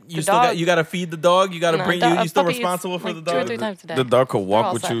baby like You the still dog. got you gotta feed the dog. You gotta No, bring a you still puppy is, responsible for like, the 2 or dog. 3 times a day. The dog could They're walk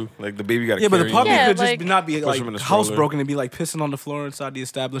all with set. you. Like the baby got to Yeah, but the carry puppy you. Yeah, could just like- not be Push him in like a stroller. housebroken and be like pissing on the floor inside the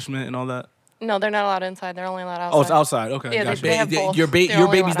establishment and all that. No, they're not allowed inside. They're only allowed outside. Oh, it's outside. Okay, Yeah, gotcha. they have both. Your They're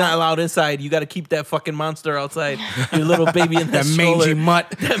only baby's allowed not out. allowed inside. You got to keep that fucking monster outside. Your little baby in that that mangy stroller.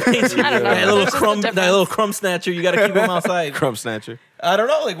 mutt. That mangy, I don't know. that little There's just a crumb, that difference. little crumb snatcher. You got to keep him outside. Crumb snatcher. I don't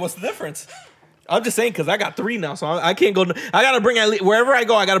know. Like, what's the difference? I'm just saying because I got 3 now, so I can't go. I gotta bring at least wherever I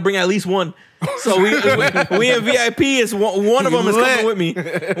go. I gotta bring at least one. So we in VIP is one of them is coming with me.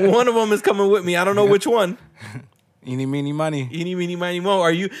 One of them is coming with me. I don't know which one. Eeny, meeny, money. Eeny, meeny, miny, mo.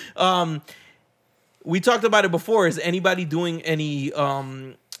 Are you? We talked about it before. Is anybody doing any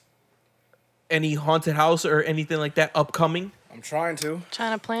any haunted house or anything like that upcoming? I'm trying to.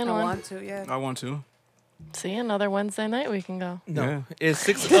 Trying to plan I one. want to, yeah. I want to. See, another Wednesday night we can go. No, Yeah. it's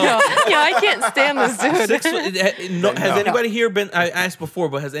 6. Yo, I can't stand this dude. No, has anybody here been? I asked before,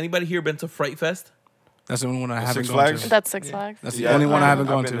 but has anybody here been to Fright Fest? That's the only one I haven't Six gone Flags? to. That's Six Flags. That's Yeah, the only one I haven't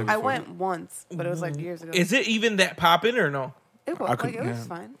I've gone been to. there. I went once, but it was like years ago. Is it even that popping or no? It was, I could, it was yeah.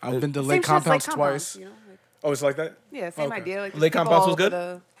 fine. I've been to Same Lake shit as Compounds twice. you know? Like, Oh, it's like that? yeah, same Okay. idea. Like Lake people Compounds all was good?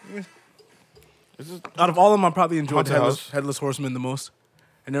 over Out of all of them, I probably enjoyed Haunted House. Headless Horseman the most.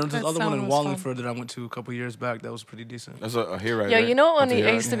 And there was this That other one in sound was fun. Wallingford that I went to a couple years back that was pretty decent. That's a hayride. Yo, right? you know what one That's a I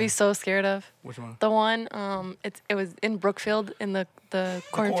hayride. used to be so scared of? Which one? The one, it was in Brookfield in the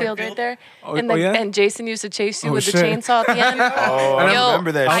cornfield right cornfield? there. Oh, and, oh, yeah? and Jason used to chase you Oh, with shit. the chainsaw at the end. Oh, I Yo,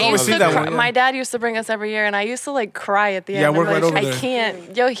 remember that. I shit. always used see to that cry- one, yeah. My dad used to bring us every year, and I used to like cry at the Yeah, end. I work I'm right like, over I there.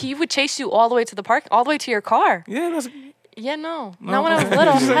 can't. Yo, he would chase you all the way to the park, all the way to your car. Yeah, that's Yeah, no. Not when I was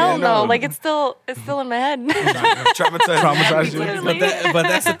little. Hell no. Like it's still in my head. traumatized you. Literally. But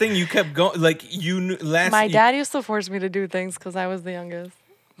that's the thing. You kept going. Like you knew last. My dad used to force me to do things because I was the youngest.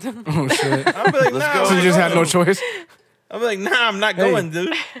 Oh, shit. I'm like, nah. go. So you just had no choice? I'm like, nah. I'm not going, dude.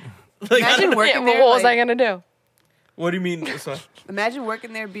 Like, I Imagine don't- working Yeah, but there. what was I like, gonna do? what do you mean? So- Imagine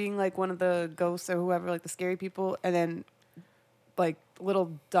working there being like one of the ghosts or whoever, like the scary people, and then like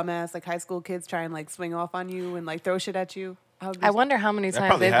little dumbass like high school kids try and like swing off on you and like throw shit at you. I wonder how many times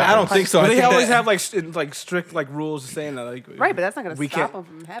probably they've happens. gotten I don't think punched. so. I But they think always that- have like strict like rules saying that like Right, but that's not gonna we stop can't- them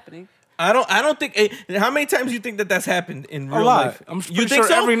from happening. I don't think. How many times do you think that's happened in a real lot. life? I'm you pretty think sure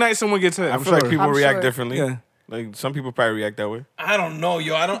so? every night someone gets hit. I I'm feel sure. like people I'm react sure. differently. Yeah. Like some people probably react that way. I don't know,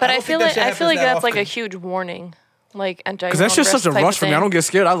 yo. I don't. But I I don't feel think that like shit I feel like happens that that's like a often. huge warning. Like enter Because your that's own just such a risk type rush of for me. I thing. don't get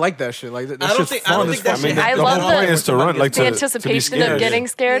scared. I like that shit. Like that I don't shit's think- I fun don't as think that fuck. shit the, I the love whole the- point is to run, like the to anticipation be scared. of getting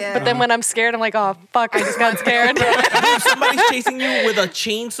scared, Yeah. but then when I'm scared, I'm like, oh fuck, I just got scared. If somebody's chasing you with a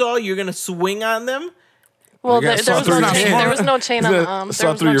chainsaw, you're gonna swing on them. Well, You got there saw was through no your chain. hand. There was no chain on the arm. Saw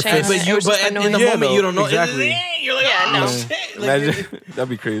There was through no your chain. face. on it. But It was just in the annoying. Yeah, moment, you don't know. exactly. You're like, Yeah, oh no. shit. Like, Imagine that'd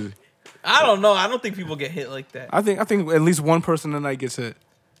be crazy. I don't know. I don't think people get hit like that. I think at least one person tonight gets hit.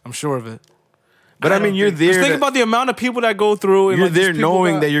 I'm sure of it. But I mean, you're there. Just think about the amount of people that go through. And You're like, these there people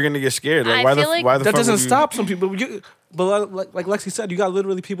knowing that you're gonna get scared. Like I why the feel like why the that fuck doesn't would you- stop some people. But like Lexi said, you got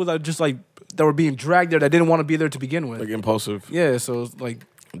literally people that just like that were being dragged there that didn't want to be there to begin with. like impulsive. Yeah, so it's like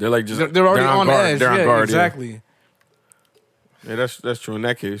They're like just they're already on guard. edge. They're on Yeah, guard. exactly. Yeah, that's true in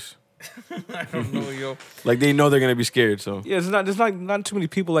that case. I don't know, yo. Like they know they're gonna be scared. So Yeah, there's not too many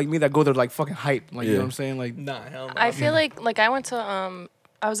people like me that go there like fucking hype. Like you know Yeah. what I'm saying? Like Nah, hell no. I feel like I went to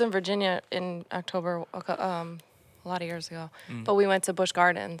I was in Virginia in October a lot of years ago, but we went to Busch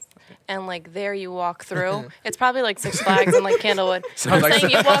Gardens, and like there you walk through. It's probably like Six Flags and like Candlewood. Sounds I'm like-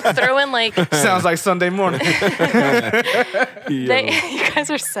 saying you walk through and like sounds like Sunday morning. you guys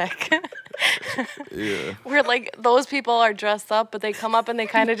are sick. yeah. Where like those people are dressed up, but they come up and they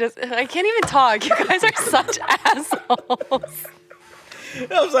kind of just I can't even talk. You guys are such assholes.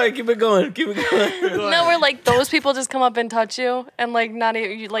 I'm sorry. Keep it going. Keep it going. No, where like those people just come up and touch you and like not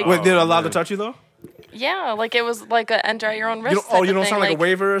even you, like Wait, they're allowed to touch you though? yeah, like it was like a enter at your own You risk. don't, type you of don't thing. sound like a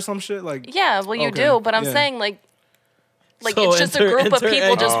waiver or some shit. Like Yeah, well you Okay, do, but I'm yeah. saying like So it's just a enter- group of enter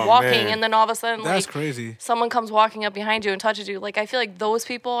people just Oh, walking, man. and then all of a sudden that's like crazy. someone comes walking up behind you and touches you. Like I feel like those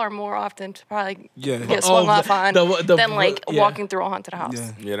people are more often to probably Yeah. get swung Oh, off on the- than like yeah. walking through a haunted house.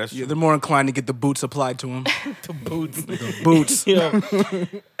 Yeah. Yeah, that's Yeah, true. they're more inclined to get the boots applied to them. The boots. Boots. Yo,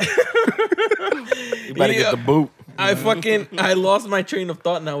 You better Yeah. get the boot. I lost my train of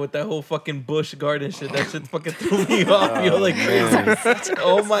thought now with that whole fucking Busch Garden shit. That shit fucking threw me off. Yo, like crazy. Man,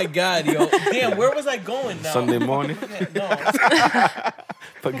 Oh my god, yo. Damn, where was I going now? Sunday morning. No.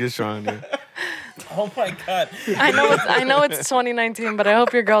 Fuck this Sean there. Oh my god. I know it's 2019, but I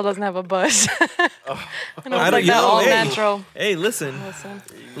hope your girl doesn't have a bush. I know it's don't- like that yo, all hey. natural. Hey, listen. Listen.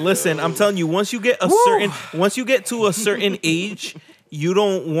 Listen, I'm telling you, once you get to a certain age, you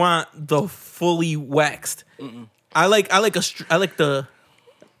don't want the fully waxed. I like the,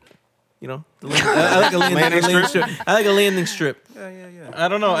 you know, I like a landing strip. I like a landing strip. Yeah. I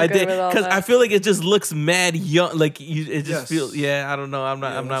don't know. I good did with all because that. I feel like it just looks mad young. Like it just Yes. feels. Yeah, I don't know. I'm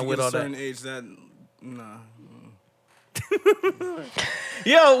not with all that. age, that nah.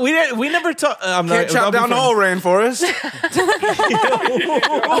 Yo, we never talk. I'm not. Can't chop I'll be down the frank. whole rainforest.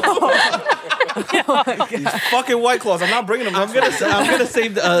 These fucking White Claws. I'm not bringing them. I'm gonna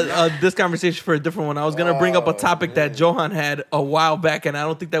save this conversation for a different one. I was gonna bring up a topic that Johan had a while back, and I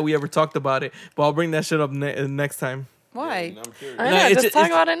don't think that we ever talked about it. But I'll bring that shit up next time. Why? I Nah, know. it's- Just talk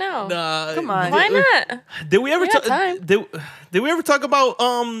it's- about it now. Come on. Why not? Did we ever We got talk? time. Did we ever talk about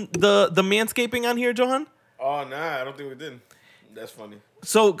the manscaping on here, Johan? Oh nah, I don't think we did. That's funny.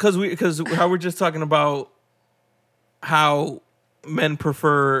 So, because how we're just talking about how men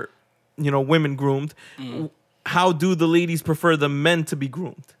prefer, women groomed. How do the ladies prefer the men to be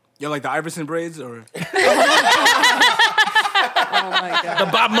groomed? Yeah, like the Iverson braids or Oh my god. The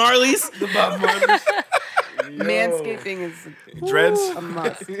Bob Marleys. Manscaping is Dreads. a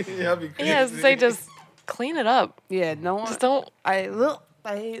must. Yeah, that'd be crazy. Yeah, they just clean it up. Yeah, no one. Just don't. I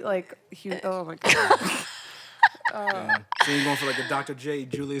hate like huge. Oh my god. so you're going for like a Dr. J,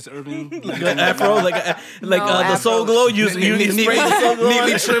 Julius Irving, The afro, like the afro. Soul Glow. You spray the Soul Glow on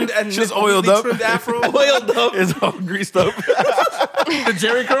neatly it. trimmed and Just oiled up. trimmed afro. Oiled up. It's all greased up. The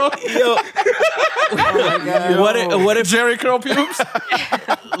Jerry curl, Yo, Oh my god. what if Jerry curl pubes.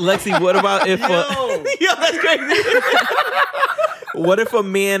 Lexi? What about if? Yo, that's crazy. What if a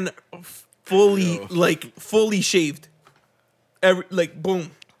man fully shaved,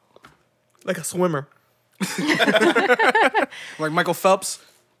 boom, like a swimmer? Like Michael Phelps.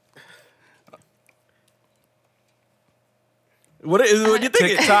 What do you think?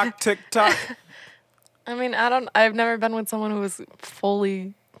 Tick tock, tick tock. I mean, I've never been with someone who was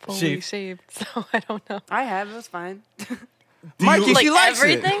fully Shaved. shaved, so I don't know. I have. It was fine. Mikey, Like she likes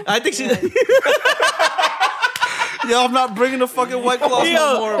everything. it. I think she. Yo, I'm not bringing the fucking white cloth Yo,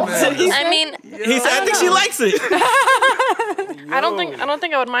 no more, man. I mean, He said, I think she likes it. I don't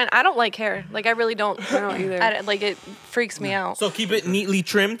think I would mind. I don't like hair. Like I really don't. I don't either. Like it freaks me out. So keep it neatly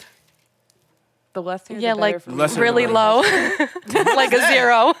trimmed. The less hair, Yeah, the better like for me. Less hair, really the low, like a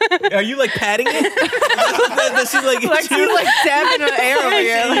 0. Are you like patting it? She's like, Like she she's was like tapping the air over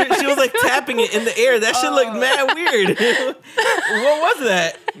here. she was like tapping it in the air. That shit looked mad weird. What was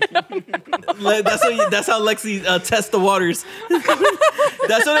that? That's how Lexi tests the waters.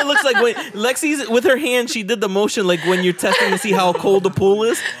 That's what it looks like when Lexi's with her hand. She did the motion like when you're testing to see how cold the pool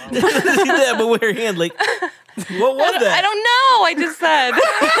is. She did that, but with her hand, like. What was that? I don't know. I just said.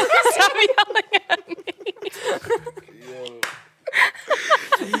 Stop yelling at me.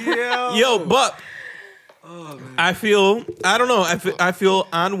 Yo, but I don't know. I feel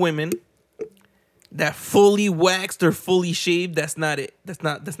on women that fully waxed or fully shaved. That's not it. That's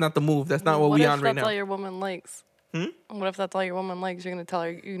not the move. That's not what we on right What if that's now. all your woman likes? What if that's all your woman likes? You're gonna tell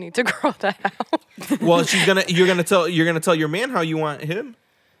her you need to grow that out. Well, you're gonna tell your man how you want him.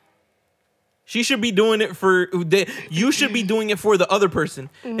 She should be doing it you should be doing it for the other person.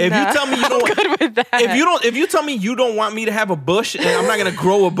 If you tell me you don't Good with that. if you tell me you don't want me to have a bush and I'm not gonna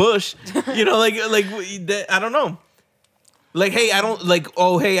grow a bush, I don't know. Like, hey, I don't like.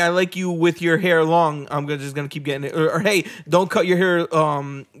 Oh, hey, I like you with your hair long. I'm just gonna keep getting it. Or hey, don't cut your hair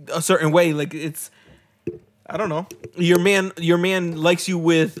a certain way. Like it's, I don't know. Your man doesn't like you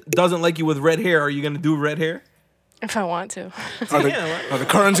with red hair. Are you gonna do red hair? If I want to. Are the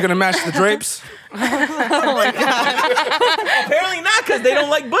curtains gonna match the drapes? Apparently not, because they don't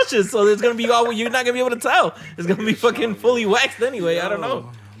like bushes. So there's gonna be you're not gonna be able to tell. It's gonna be fucking fully waxed anyway. I don't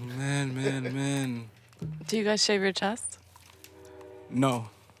know. Man. Do you guys shave your chest? No.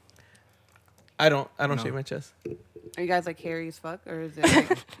 I don't shave my chest. Are you guys like hairy as fuck, or is it?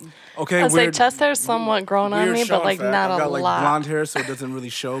 Like, Okay, I'd say chest hair's somewhat grown on weird me, but Sean like fact. not I've a got like lot. blonde hair, so it doesn't really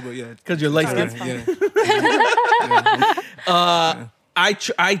show. But yeah, Because you're light skinned. yeah.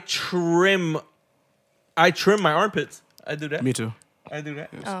 I trim my armpits. I do that. Me too. I do that.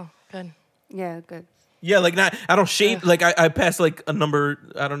 Oh, good. yeah, good. Yeah, like not. I don't shave. Like I pass like a number.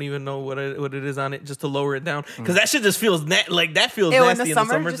 I don't even know what it is on it, just to lower it down. Because that shit just feels like that feels Ew, in nasty the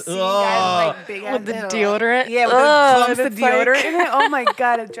summer, just seeing guys with, like big With the ass- deodorant? Yeah, with Ugh, the clumps of it's like- deodorant in it. Oh my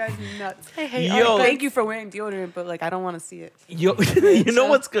god, it drives me nuts. I hate Yo. Thank you for wearing deodorant, but like I don't want to see it. You know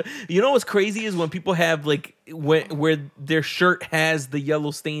what's crazy is when people have like where their shirt has the yellow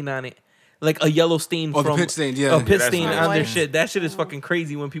stain on it, like a yellow stain Oh, the from pit stain, yeah. a pit that's stain nice. on their Nice. shit. That shit is fucking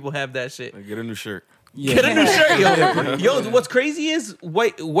crazy when people have that shit. Get a new shirt. Yeah. Get a new shirt, yo. What's crazy is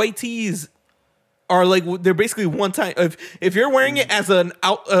white tees are like they're basically one time. If you're wearing it as an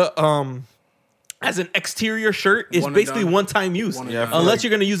as an exterior shirt, it's One and basically done. one time use. One and Yeah, I done. feel Unless like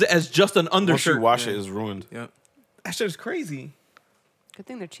you're gonna use it as just an once you undershirt. wash it, it's ruined. Yeah. That shit is crazy. Good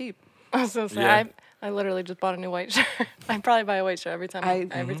thing they're cheap. I was gonna say, Yeah. I literally just bought a new white shirt. I probably buy a white shirt every time I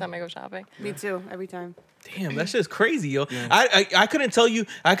Mm-hmm. go shopping. Me too. Every time. Damn, that shit is crazy, yo. I couldn't tell you.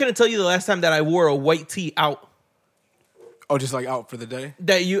 I couldn't tell you the last time that I wore a white tee out. Oh, just like out for the day.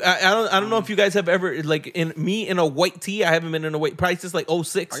 That I don't know if you guys have ever like in a white tee. I haven't been in a white. Probably since like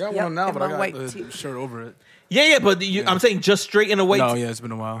 06. I got Yep, one now, and but I my got white the tee. shirt over it. Yeah, but I'm saying just straight in a white. No, tee. yeah, it's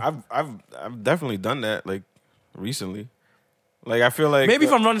been a while. I've definitely done that like recently. Like I feel like Maybe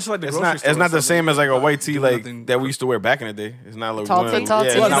if I'm running to like the it's grocery not store it's or not the something, same as like a white tee do like nothing that we used to wear back in the day. It's not like Tall one, tee? Tall yeah,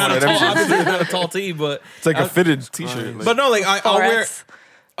 tee. it's Well, not it's one not of a them tall, shits. obviously it's not a tall tee, but It's like a fitted t-shirt. Like, but no, like I'll wear 4X.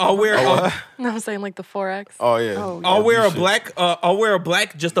 I'll wear No, I'm saying like the 4X. oh yeah, Oh, I'll wear a shit. black. I'll wear a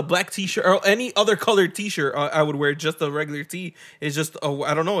black, just a black t-shirt or any other colored t-shirt. I would wear just a regular tee. It's just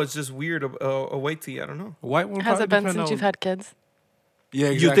I don't know. It's just weird. A white tee. I don't know. White one Has probably it been depend since on- you've had kids? Yeah,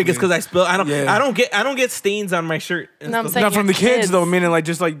 exactly. You think it's because I spill? I don't. Yeah. I don't get stains on my shirt. and No, I'm stuff. saying Not from the your kids though. Meaning like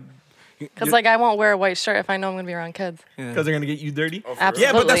just like. Because like I won't wear a white shirt if I know I'm gonna be around kids. Because they're gonna get you dirty. Absolutely.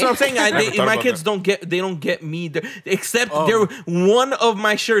 Yeah, but that's what I'm saying. Never thought My about kids that. don't get me except Oh. one of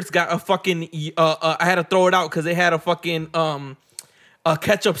my shirts got a fucking I had to throw it out because it had a fucking a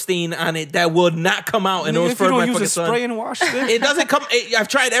ketchup stain on it that would not come out, and it was if for you don't my use fucking a son. spray and wash stick. It doesn't come. I've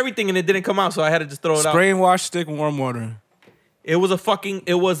tried everything and it didn't come out, so I had to just throw it out. Spray and wash stick and warm water. It was a fucking.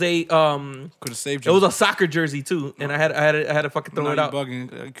 It was a Could have saved It you. was a soccer jersey too, and I had to fucking throw No, it you out.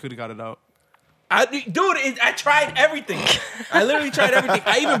 bugging. You could have got it out. I tried everything. I literally tried everything.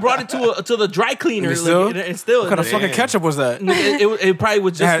 I even brought it to the dry cleaner. And it still? and still, What kind of fucking Damn. ketchup was that? it probably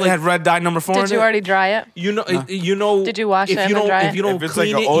was It just had, like had red dye number 4 Did in you it? already dry it? you know. Did you wash if it you and then don't dry if you it? don't If it's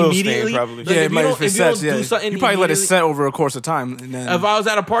clean like it an oil stain, immediately, probably. like, Yeah, if it you might don't, if it if you don't sets, do yeah. something You probably let it immediately- set over a course of time. And then, If I was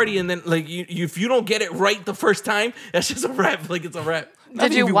at a party and then like if you don't get it right the first time, that's just a wrap. Like it's a wrap. I Did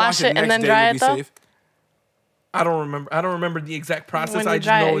think you if you wash the it and next then day, dry you'll it be though? safe. I don't remember the exact process. When you I just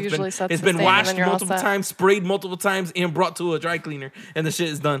dry it, know it usually sets it's the been stain and washed then you're all multiple set. times, sprayed multiple times, and brought to a dry cleaner, and the shit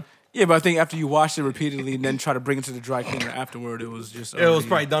is done. Yeah, but I think after you wash it repeatedly and then try to bring it to the dry cleaner afterward, it was just. It was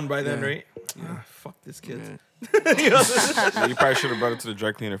probably done by then, yeah. right? Ah, fuck this kid. Yeah, you probably should have brought it to the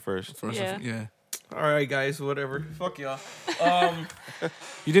dry cleaner first. Yeah. Yeah. All right, guys, whatever. Fuck y'all.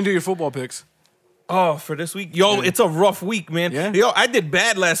 You didn't do your football picks. Oh, for this week, yo, it's a rough week, man. Yeah? Yo, I did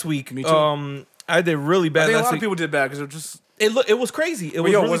bad last week. Me too. I did really I bad think a last lot of week. people did bad because it was just. It was crazy. It But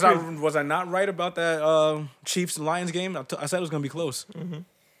was yo, really crazy. was I not right about that Chiefs and Lions game? I said it was gonna be close.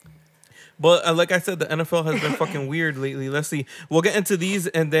 But like I said, the NFL has been fucking weird lately. Let's see. We'll get into these,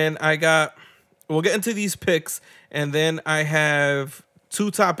 and then we'll get into these picks, and then I have 2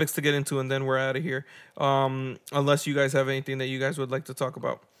 topics to get into, and then we're out of here. Unless you guys have anything that you guys would like to talk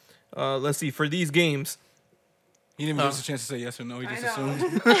about. Let's see. For these games, He didn't even give us a chance to say yes or no. He just assumed.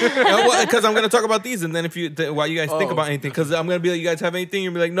 because I'm going to talk about these, and then if you while you guys think Oh. about anything, because I'm going to be like, you guys have anything?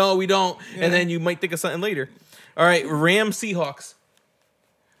 You'll be like, no, we don't, and then you might think of something later. All right, Rams Seahawks.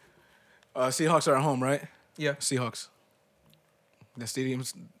 Seahawks are at home, right? Yeah. Seahawks. That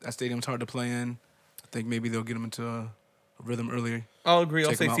stadium's hard to play in. I think maybe they'll get them into a rhythm earlier. I'll agree. I'll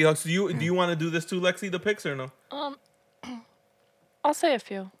Check say 'em out. Seahawks. Do you want to do this too, Lexi? The picks or no? I'll say a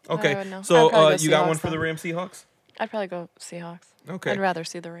few. I Okay. would know. So I'd probably go you got one Seahawks, for the though. Rams Seahawks. I'd probably go Seahawks. Okay. I'd rather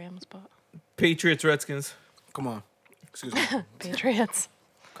see the Rams, but Patriots Redskins. Come on. Excuse me. Patriots.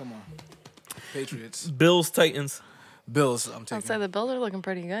 Come on. Patriots. Bills Titans. Bills. I'm I'll taking. say the Bills are looking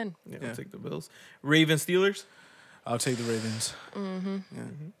pretty good. Yeah, Yeah. I'll take the Bills. Ravens Steelers. I'll take the Ravens.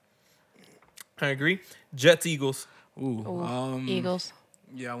 I agree. Jets Eagles. Ooh. Ooh, Eagles.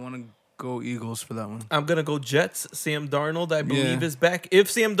 Yeah, I want to go Eagles for that one. I'm gonna go Jets. Sam Darnold, I believe, Yeah. is back. If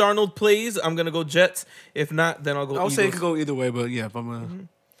Sam Darnold plays, I'm gonna go Jets. If not, then I'll go I would Eagles. say it could go either way, but yeah, if I'm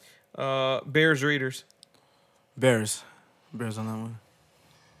Bears Raiders. Bears. Bears on that one.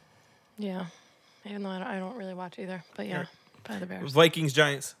 Yeah. Even though I don't really watch either, but yeah, probably the Bears. Vikings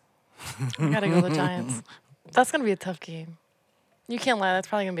Giants. I gotta go the Giants. That's gonna be a tough game. You can't lie. That's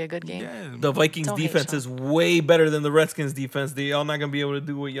probably gonna be a good game. Yeah. The Vikings Don't hate defense Sean. is way better than the Redskins defense. Y'all not gonna be able to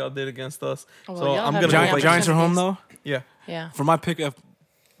do what y'all did against us. Well, so y'all I'm have gonna go Giant- Vikings. Giants are home though. Yeah, Yeah. For my pick at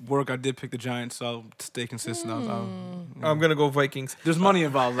work, I did pick the Giants, so I'll stay consistent. I'm gonna go Vikings. There's money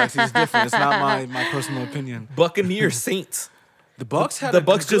involved, Lexi. It's different. It's not my personal opinion. Buccaneers Saints. The Bucks had The a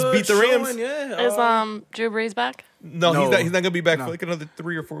Bucks just good beat the Rams. showing, yeah. Is Drew Brees back? No, No. he's not gonna be back No. for like another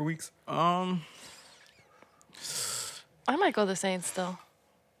 3 or 4 weeks. I might go the Saints still.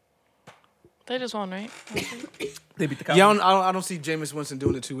 They just won, right? They beat the Cowboys. Yeah, I don't see Jameis Winston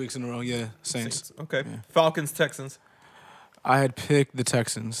doing it 2 weeks in a row. Yeah, Saints. Okay. Falcons Texans. I had picked the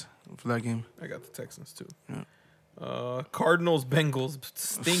Texans for that game. I got the Texans too. Yeah. Cardinals Bengals A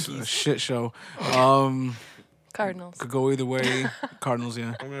Stinkies. shit show. Cardinals. Could go either way. Cardinals,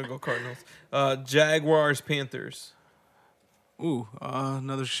 yeah. I'm gonna go Cardinals. Jaguars Panthers. Ooh,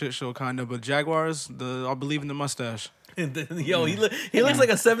 another shit show kind of. But Jaguars, I believe in the mustache. Yo, he looks like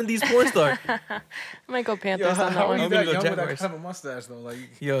a 70s porn star. I might go Panthers on that how are one. you that young with that kind kind of a mustache though? Like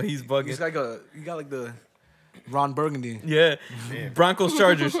Yo, he's bugging. he's like you got like the Ron Burgundy. Yeah. Broncos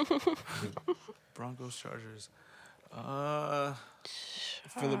Chargers. Broncos, Chargers.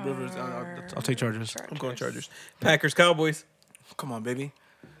 Phillip Rivers. I'll take Chargers. I'm going Chargers. Packers Cowboys. Come on, baby.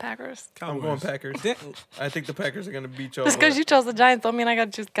 Packers. I'm going Packers. I think the Packers are gonna beat y'all. Just because you chose the Giants don't mean I got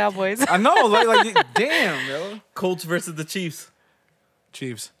to choose Cowboys. I know, like damn, yo. Colts versus the Chiefs.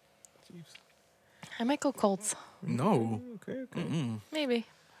 Chiefs. I might go Colts. No. Okay. Maybe.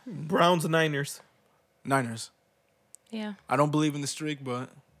 Browns Niners. Niners. Yeah. I don't believe in the streak, but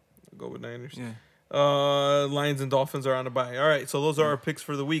Go with Niners. yeah. Lions and Dolphins are on a bye. All right, so those are our picks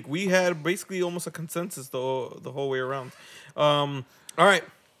for the week. We had basically almost a consensus the whole way around. All right,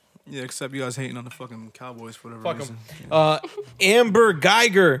 Yeah, except you guys hating on the fucking Cowboys for whatever fuck reason. them. Amber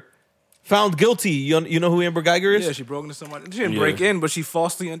Geiger found guilty. You know who Amber Geiger is? Yeah, she broke into somebody. She didn't break in, but she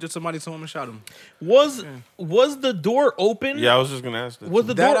falsely entered somebody's home and shot him. Was the door open? Yeah, I was just gonna ask that. Was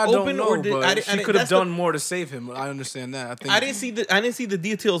the That door I don't open know, or did but I she could have that's the- done more to save him. I understand that. I didn't see the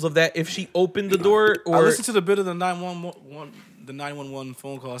details of that. If she opened the door I or listened to the bit of the 911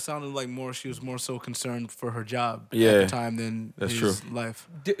 phone call. It sounded like she was more so concerned for her job at Yeah, the time than that's his true. life.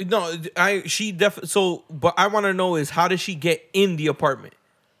 but I want to know is how did she get in the apartment?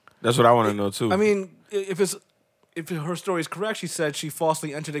 That's what I want to know too. I mean, if her story is correct, she said she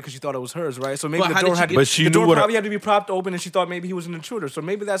falsely entered it because she thought it was hers, right? So maybe But the how door did she had get- But she the knew door what probably had to be propped open, and she thought maybe he was an intruder. So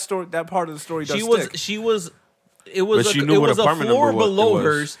maybe that part of the story does stick. It was But she knew what a apartment floor number below it was.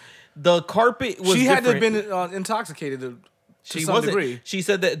 hers. The carpet was She had to have different. been intoxicated to She some wasn't. degree. She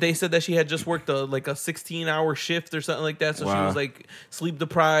said that they said that she had just worked a 16-hour shift or something like that, so she Wow. was like sleep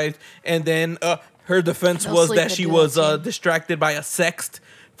deprived. And then her defense No was sleep that could she do was that to you. distracted by a sext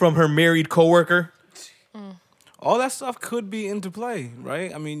from her married coworker. All that stuff could be into play,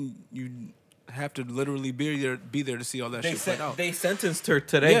 right? I mean, you have to literally be there to see all that shit played out. They sentenced her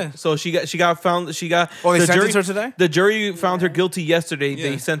today. Yeah. So she got found. Oh, they the sentenced her today? The jury found her guilty yesterday.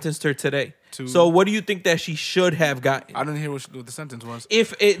 They Yeah. sentenced her today. To- So what do you think that she should have gotten? I didn't hear what the sentence was.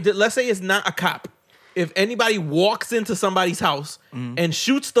 If let's say it's not a cop, if anybody walks into somebody's house Mm-hmm. and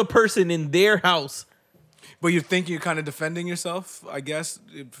shoots the person in their house, But you think you're kind of defending yourself, I guess,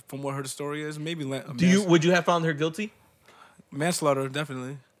 from what her story is. Maybe would you have found her guilty? manslaughter,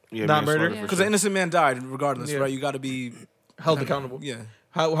 definitely. yeah, not manslaughter murder? for Because sure. an innocent man died, regardless, Yeah. right? You got to be Held accountable. Yeah,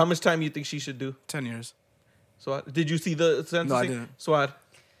 How much time you think she should do? 10 years. So did you see the sentencing? No, I didn't. Swat.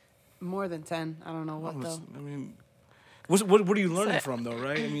 More than 10. I don't know what though. I mean, what are you learning So- from though,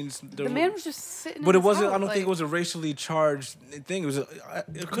 right? I mean, The man was just sitting. but in it wasn't. his I don't house, think it like- was a racially charged thing. It was. It could I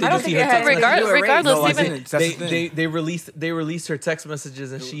don't have think see it her had text anything to do with race. Regardless, No, I even- didn't. That's the thing. They released her text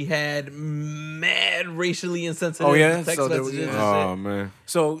messages and she had mad racially insensitive Oh, yeah? text So there was- messages. yeah. Oh and man.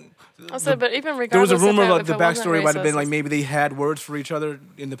 So Also, but even regardless, there was a rumor if about if the it wasn't backstory might have been racist, like maybe they had words for each other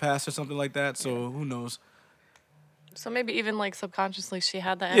in the past or something like that. So who knows? So maybe even like subconsciously she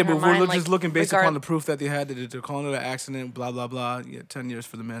had that in Yeah, her but mind. we're like, just looking based regard- upon the proof that they had. They're calling it an accident. Blah blah blah. Yeah, 10 years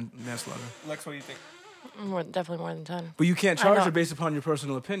for the manslaughter. Lex, what do you think? definitely more than 10. But you can't I charge know. her based upon your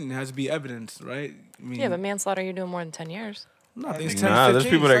personal opinion. It has to be evidence, right? I mean, Yeah, but manslaughter, you're doing more than 10 years. no, I think it's 10, Nah, there's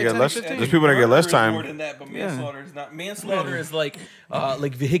 15. people that It's get like 10, less. 15. There's people that get less Murder is time. more than that, but Yeah. manslaughter is not. Manslaughter is like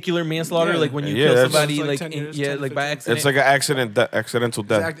vehicular manslaughter, Yeah. like when you Yeah, kill that's- somebody, It's like like 10 years, yeah, 10, like by 15. accident. It's like an accidental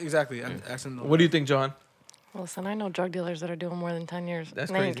death. Exactly. Accident. What do you think, John? Well, listen, I know drug dealers that are doing more than 10 years.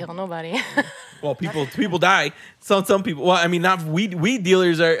 That's and they ain't crazy. killing nobody. Well, people die. Some people. Well, I mean, not weed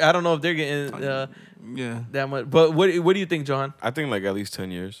dealers are. I don't know if they're getting Yeah. that much. But what do you think, John? I think like at least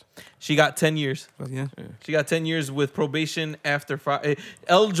 10 years. She got 10 years. But yeah. She got 10 years with probation after 5.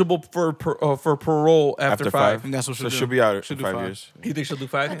 Eligible for parole after 5. And that's what So she'll she'll do. be out She'll in do 5 5. years. You think she'll do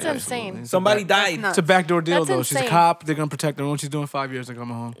 5? That's insane. Somebody died. nuts. It's a backdoor deal, That's though. She's a insane. cop. They're gonna protect her. When she's doing 5 years, they're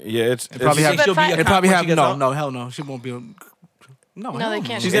coming home. Yeah, it's probably You have- think she'll be a It It cop probably when have she gets out? no, hell no. She won't be. No, No, hell they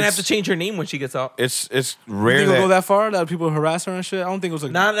can't. She's gonna have to change her name when she gets out. it's You rare think it'll go that that far? That people harass her and shit. I don't think it was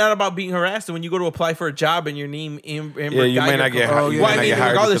like. Not about being harassed. When you go to apply for a job and your name Amber Yeah, you may Geiger not get comes- hi- Well, you may I not mean, get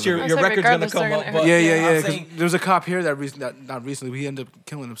hired regardless, because your of it. your I said record's gonna regardless, come they're up. gonna- But Yeah. I'm 'cause saying- there was a cop here not recently. He ended up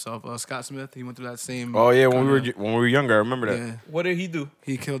killing himself. Scott Smith. He went through that same. Oh yeah, when kinda- we were younger, I remember that. Yeah, what did he do?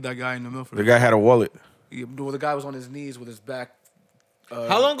 he killed that guy in the Milford. The guy had a wallet. Well, the guy was on his knees with his back.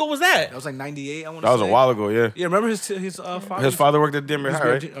 How long ago was that? That was like 98. I want to That was a while ago. Yeah, Yeah, remember his father? his father worked at Denver He was High,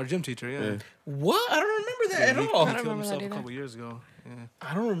 right? our gym teacher. Yeah. What? I don't remember that Yeah, at he, all. He I don't killed remember himself that a either. couple years ago. Yeah.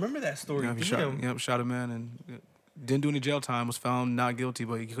 I don't remember that story. Yeah, Damn. shot a man and didn't do any jail time. Was found not guilty,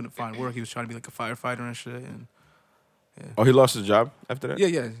 but he couldn't find work. He was trying to be like a firefighter and shit. And Oh, he lost his job after that.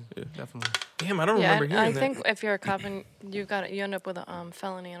 yeah, definitely. Damn, I don't Yeah, remember I hearing that. think if you're a cop and you end up with a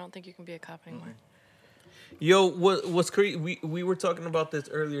felony, I don't think you can be a cop anymore. Yo, what's crazy? We were talking about this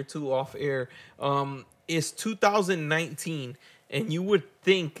earlier too, off air. It's 2019, and you would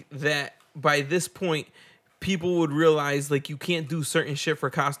think that by this point, people would realize like you can't do certain shit for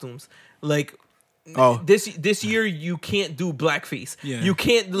costumes. Like Oh, this year you can't do blackface. Yeah. You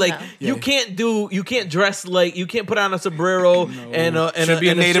can't like No. you can't dress like you can't put on a sombrero and should be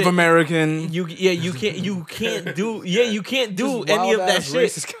a Native shit. American. You can't do Just any of that wild-ass shit.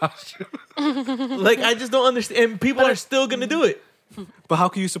 racist costume. Like I just don't understand. And people are still gonna do it. But how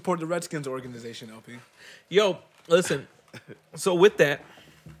can you support the Redskins organization, LP? Yo, listen. So with that,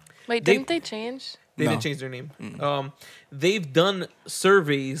 Wait, They- didn't they change? they No. didn't change their name. They've done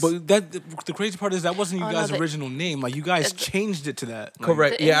surveys. But the crazy part is that wasn't you Oh, no, guys' they- original name. Like you guys It's- changed it to that. Like,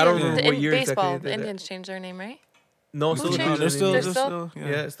 Correct. The Yeah, I don't Indians- remember what in year baseball, exactly the they did that. Indians changed their name, right? No, it's Who still the changed Cleveland it? They're Indians. still, They're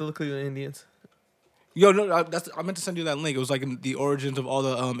yeah. Yeah, it's still the Cleveland Indians. Yo, no, I meant to send you that link. It was like the origins of all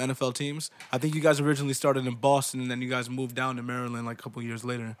the NFL teams. I think you guys originally started in Boston, and then you guys moved down to Maryland like a couple years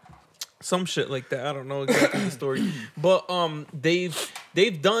later. Some shit like that. I don't know exactly the story, but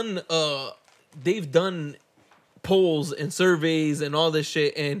they've done polls and surveys and all this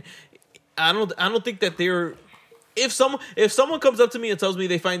shit, and I don't think that they're. If someone comes up to me and tells me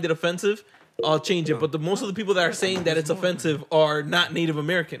they find it offensive, I'll change it. But most of the people that are saying that it's offensive are not Native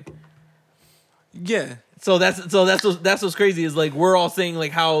American. Yeah. So that's what's crazy is like we're all saying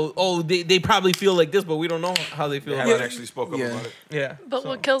like how they probably feel like this, but we don't know how they feel. They about haven't it. actually spoke up Yeah. about it. Yeah. But so.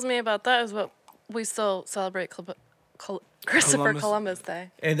 what kills me about that is what we still celebrate Christopher Columbus. Columbus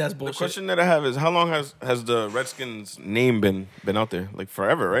Day. And that's The bullshit. question that I have is, how long has the Redskins name been out there? Like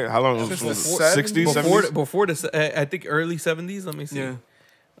forever, right? How long? Since Was the it 60s, 70s? before the I think early 70s. Let me see. Yeah.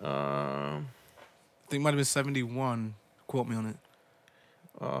 I think it might have been 71. Quote me on it.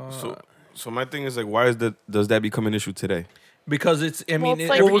 So my thing is like, why does that become an issue today? Because it's I Well, mean it's it-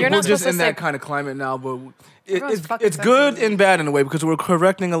 like- Well, you're we're not just supposed to in say- that kind of climate now, but Everyone's it's fucking good sensitive. and bad in a way because we're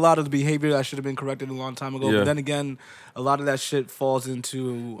correcting a lot of the behavior that should have been corrected a long time ago. Yeah. But then again, a lot of that shit falls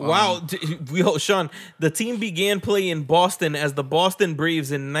into wow, Sean, the team began play in Boston as the Boston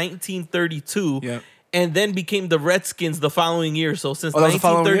Braves in 1932. Yeah. And then became the Redskins the following year. So since Oh, that was the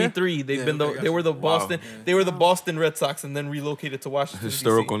following year? 1933, they've Yeah, been okay, they were the Wow. Boston they were the Boston Red Sox and then relocated to Washington.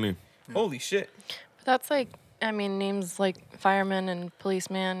 Historical DC. name. Holy shit! But that's like, I mean, names like fireman and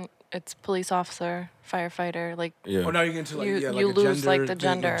policeman. It's police officer, firefighter. Like Yeah. Oh, now you get into like you, yeah, like you a lose gender, like the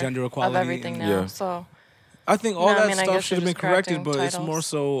gender, gender equality of everything and- now. Yeah. So I think all No, I that mean, I stuff guess should have you're been just corrected, but correcting it's more titles.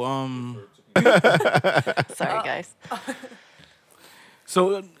 so sorry, guys.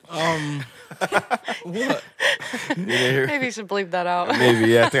 so What? You didn't hear? Maybe you should bleep that out. Maybe.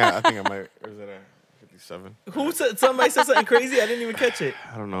 Yeah. I think I might. Or is it a 57? Who said somebody said something crazy? I didn't even catch it.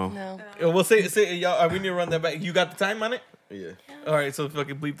 I don't know. No. We'll say y'all. We need to run that back. You got the time on it? Yeah. All right, so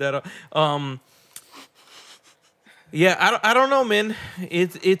fucking bleep that up. Yeah, I don't know, man.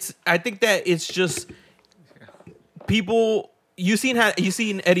 It's I think that it's just people. You seen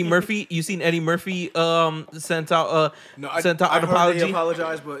Eddie Murphy? You seen Eddie Murphy sent out sent out an apology. He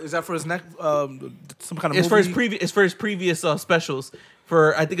apologized, but is that for his next some kind of It's movie? for his previous specials.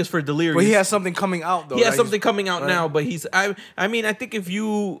 For I think it's for Delirious. But he has something coming out though. He has right? something coming out right. now, but I mean I think if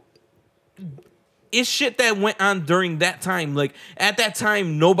you. It's shit that went on during that time. Like at that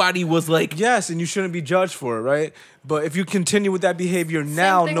time, nobody was like, Yes, and you shouldn't be judged for it, right? But if you continue with that behavior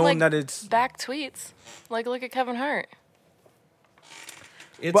now, Same thing, knowing like, that it's back tweets. Like, look at Kevin Hart.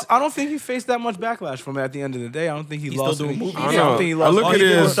 it's. But I don't think he faced that much backlash from it at the end of the day. I don't think he He's lost still doing any- movies. I don't Yeah, know. don't think he I lost look all at he it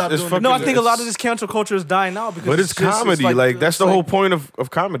did was as stop it's doing fucking. No, I think a lot of it's- this cancel culture is dying out because But it's comedy. Like that's the whole point of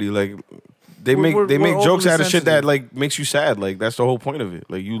comedy. Like they make We're jokes overly out of shit that sensitive. like makes you sad. Like that's the whole point of it.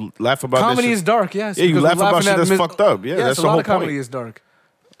 Like you laugh about Comedy that is shit. dark, yes. Yeah, you because laugh we're about laughing shit at that's mis- fucked up. Yeah, yes, that's a the lot whole of comedy point. is dark.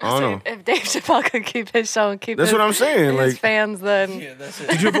 I don't know. If Dave Chappelle could keep his show and keep That's his, what I'm saying. his Like fans, then yeah, that's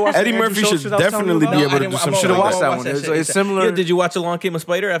it. Did you ever watch Eddie the Andrew Murphy Schultz should shit I was telling you definitely about? be able to didn't- do I'm some all shit Should've like watched that. that one. It's shit. similar. Yeah, did you watch Along Came a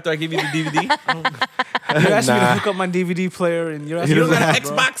Spider after I gave you the DVD? You asked me to Nah. hook up my DVD player, and you're You asking don't me got that,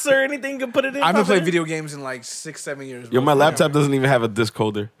 an bro. Xbox or anything to put it in? I haven't pop it played in? video games in like 6-7 years. Yo, bro. my laptop doesn't even have a disc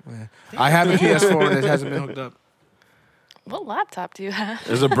holder. I have a PS4 and it hasn't been hooked up. what laptop do you have?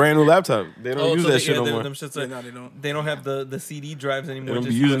 It's a brand new laptop. They don't use so that they- shit no them- more. them shits Yeah, are- no, they don't. They don't have the CD drives anymore. They don't be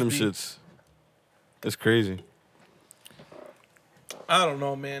just using them USB. shits. It's crazy. I don't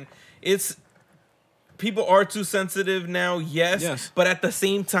know, man. It's people are too sensitive now, yes, Yes. but at the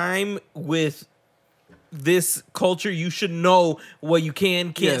same time, with this culture, you should know what you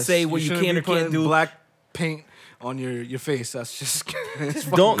can't Yes, say, what you shouldn't can be or can't putting do. black paint on your face. That's just it's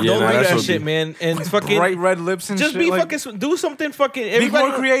fucking Don't Yeah, don't nah, do that's that what shit, be- man. And fucking bright red lips and just shit. be like, fucking do something fucking. be Everybody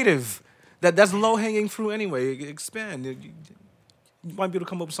more creative. That's low hanging fruit anyway. Expand. You might be able to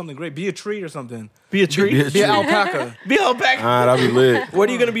come up with something great. Be a tree or something. Be a tree. Be a Be an tree. alpaca. Be all back. That'll be lit. What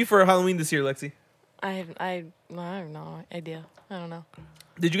are you gonna be for Halloween this year, Lexi? I have no idea. I don't know.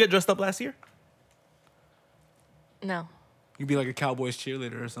 Did you get dressed up last year? No. You'd be like a Cowboys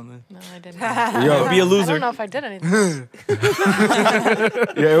cheerleader or something. No, I didn't. Yo, be a I loser. don't know if I did anything.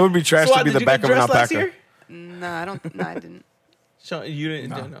 Yeah, it would be trash to Swat, be did the you back get of an dressed last alpaca. year? No, I don't. No, I didn't. Sean, you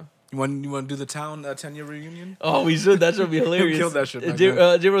didn't. No. No. You want to do the town 10-year reunion? Oh, we should. That should be hilarious. Killed that shit back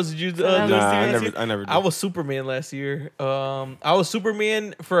J-Rose, did you do Nah, this Nah, thing last year? I never did. I was Superman last year. I was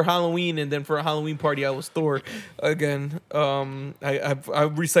Superman for Halloween, and then for a Halloween party, I was Thor again. I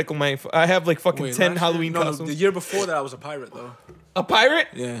recycle my. I have like fucking Wait, 10 last Halloween year? No, costumes. the year before that, I was a pirate though. A pirate?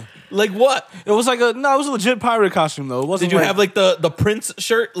 Yeah. Like what? It was like it was a legit pirate costume though. It wasn't. Did you have like the Prince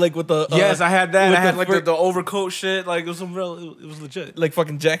shirt, like with the? Yes, I had that. with I had the like fur- the overcoat shit. Like it was some real. It was legit. like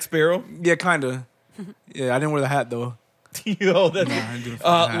fucking Jack Sparrow. Yeah, kinda. Yeah, I didn't wear the hat though. Yo, that's, Nah, I, didn't do the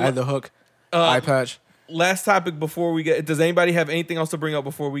hat. I had the hook, eye patch. last topic before we get. Does anybody have anything else to bring up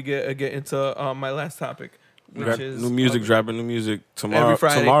before we get into my last topic, which is New music dropping, new music tomorrow. Every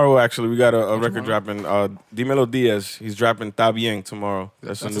Friday. Tomorrow, actually, we got a record dropping. Dimelo Diaz, he's dropping Ta Bien tomorrow.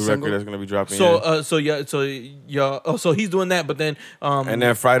 That's a That's new a record single? that's gonna be dropping. So yeah. so he's doing that, but then And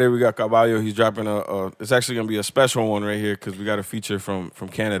then Friday we got Caballo. He's dropping it's actually gonna be a special one right here because we got a feature from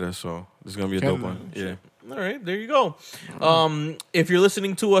Canada. So this is gonna be a dope Canada. one. Yeah. all right, there you go. If you're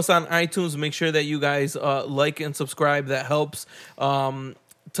listening to us on iTunes, make sure that you guys like and subscribe. That helps.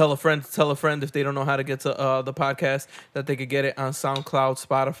 Tell a friend if they don't know how to get to the podcast, that they could get it on SoundCloud,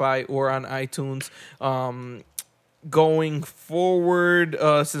 Spotify, or on iTunes. Going forward,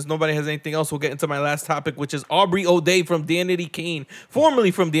 since nobody has anything else, we'll get into my last topic, which is Aubrey O'Day from Danity Kane,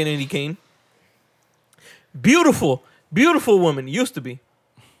 formerly from Danity Kane. Beautiful, beautiful woman, used to be.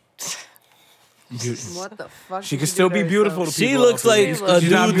 What the fuck? She did could you still do be to beautiful yourself? to She people looks out like there. She a looks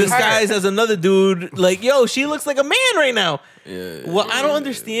dude young. disguised as another dude. Like, yo, she looks like a man right now. Yeah. What I don't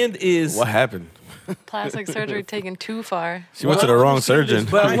understand is What happened? Plastic surgery taken too far. She went to the wrong understand surgeon.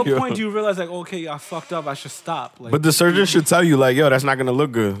 this, But at what Yo. point do you realize like, okay, I fucked up, I should stop? Like, But the surgeon should tell you, like, yo, that's not gonna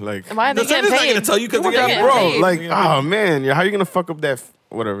look good. Like, Why are they the getting surgeon's not paid? gonna tell you because They're they got getting bro. paid. like, oh man, how you gonna fuck up that?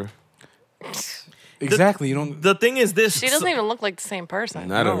 Whatever. exactly. You don't. The thing is this. She doesn't even look like the same person.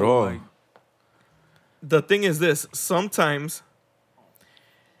 Not at No, all. like- The thing is this. Sometimes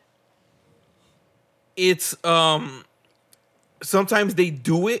it's sometimes they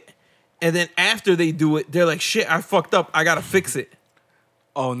do it, and then after they do it, they're like, shit, I fucked up. I gotta fix it.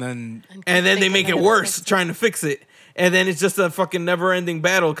 Oh, and then And then they make it Thinking worse that- trying to fix it. And then it's just a fucking never-ending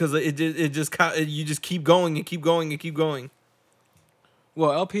battle because you just keep going and keep going and keep going.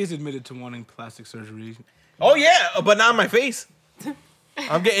 well, LP has admitted to wanting plastic surgery. Oh yeah, but not on my face.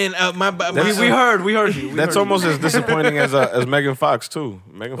 I'm getting my We heard you. We That's heard almost you. as disappointing as Megan Fox too.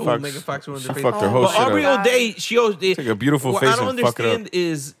 Megan Oh, Fox. Megan Fox ruined she her face. fucked her whole But shit Aubrey up. O'Day, she always Take a beautiful what face I don't and fuck it up. understand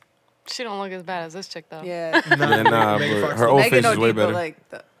is She don't look as bad as this chick though. Yeah. Yeah, nah, Megan but Fox her is- old Megan face is way OD, but better. like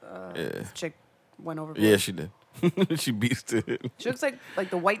the Yeah. chick went over. Yeah, she did. She beasted. She looks like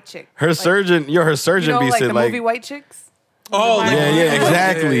the white chick. Her Like, surgeon, her You surgeon know, like beasted the like. movie White Chicks. oh Yeah, yeah,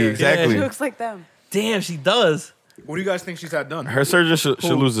 exactly, Yeah, yeah, yeah. exactly. She looks like them. damn, she does. What do you guys think she's had done? Her surgeon should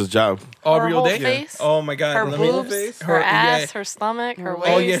lose his job. Aubrey whole O'Day. face, Oh my god, her let me- boobs, her ass, her stomach, her waist.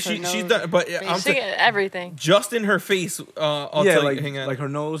 Oh yeah, her she's nose. done. But yeah, I'm she get everything. just in her face. I'll yeah, tell like you. Hang on. like her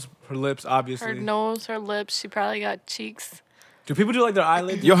nose, her lips, obviously. Her nose, her lips. She probably got cheeks. Do people do like their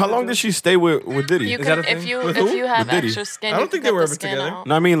eyelids? Yo, how long did she stay with Diddy? You Is that can, a if thing? you With if who? you have With Diddy? extra skin, I don't you think can they were cut ever the skin together. out.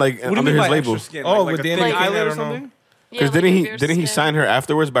 No, I mean like What do you under mean his by label. extra skin? Oh, like with a Danny thick Kane, I eyelid or don't know. something? Yeah, Because like if your didn't he skin, sign her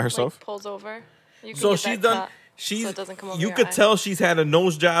afterwards by herself? Like, pulls over. You can So get she's that done. cut, She's. so it doesn't come over You your could eye. tell she's had a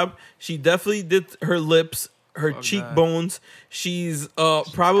nose job. She definitely did her lips, her cheekbones. She's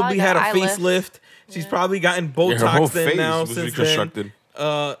probably Probably had a got eye facelift. She's Yeah. probably gotten Yeah, her whole Botox in face now was since then. reconstructed.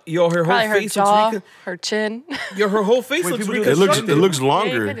 Yo, her Probably whole her face jaw, looks her chin. yo, her whole face Wait, looks people do It reconstructed. looks Yeah, you can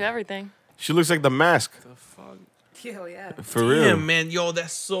do longer. everything. She looks like the mask. Hell yeah. For real. Damn, man, yo,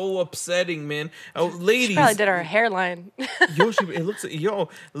 that's so upsetting, man. Oh, ladies, Probably did her hairline. yo, it looks, yo,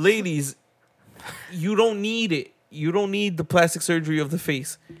 ladies, you don't need it. You don't need the plastic surgery of the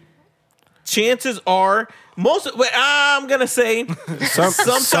face. Chances are, I'm gonna say,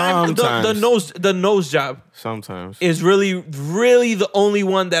 sometimes the nose job Sometimes. is really the only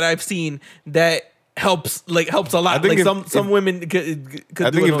one that I've seen that helps a lot. I think Like if- some if- women could I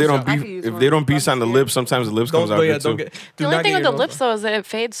do think a if they nose don't job. I could be use if one. they don't piece on the Yeah. lips, sometimes the lips comes out good too. The do only not thing get with the your lips nose though is that it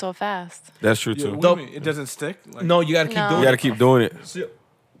fades so fast. That's true Yeah, too. what Dope. do you mean? It doesn't stick. Like, No, you gotta keep No. doing You gotta keep doing it. it.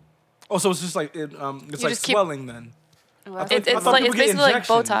 Oh, so it's just like it's You like just keep- swelling then. Well, I that's thought- It's I thought like people it's get basically like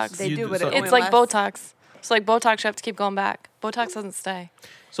injections. Botox. they You do, do but it something. only It's like lasts- Botox. So like Botox, you have to keep going back. Botox doesn't stay.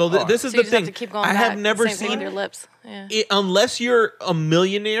 So Alright. this is So you the just have thing. to keep going I back. have never Same thing with seen your lips. Yeah. it, unless you're a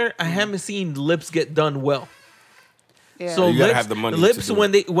millionaire. I haven't seen lips get done well. Yeah. So You gotta lips, have the money to lips do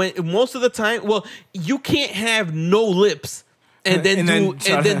when most of the time, well, you can't have no lips and then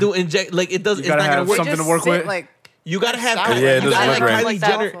do inject. Like it does. You It's gotta not gonna have work. something Just to work sit, with. Like, You gotta have. Yeah, it you doesn't gotta look have right. Kylie Like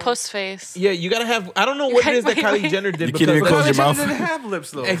Jenner. that puss face. Yeah, you gotta have. I don't know what it is that Wait, Kylie wait. Jenner did. You can't even because- close your Kylie mouth. Jenner didn't have lips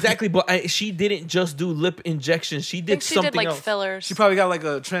though. Exactly, but she didn't just do lip injections. She I did think she something did like else. fillers. She probably got like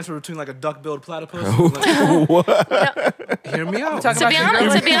a transfer between like a duck-billed platypus. Like, hear me out. talking to be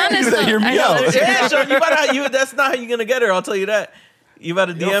honest, Hear me I know out. there's- Yeah, so you better. That's not how you're gonna get her. I'll tell you that. You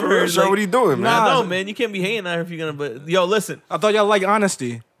better DM For her. real, sure, what are you doing, man? I Nah. know, man. You can't be hating on her if you're gonna. But yo, listen. I thought y'all like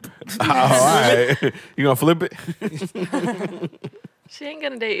honesty. Oh, all right. You gonna flip it? She ain't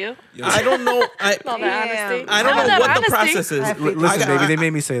gonna date you. I don't know. All that honesty. I don't All know that what the honesty. process is. I have faith. Listen, I got- baby, they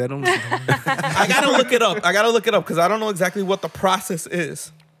made me say that. Don't listen to me. I gotta look it up. I gotta look it up because I don't know exactly what the process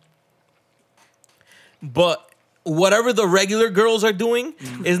is. But whatever the regular girls are doing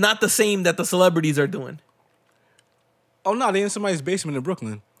is not the same that the celebrities are doing. Oh no, they in somebody's basement in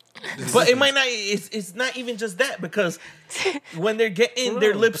Brooklyn. But it might not. It's not even just that because when they're getting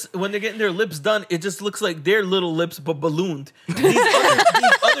their lips done, it just looks like their little lips but ballooned. These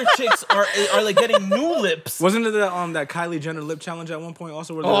other chicks are like getting new lips. Wasn't it that Kylie Jenner lip challenge at one point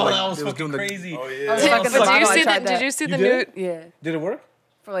also? Where they, Oh, like, that was they fucking doing crazy. Oh, I was yeah. stuck in But the did bottle, you I see tried the? that. Did you see the You new? did? Yeah. Did it work?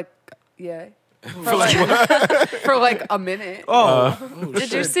 For like, yeah. For like a minute. Oh,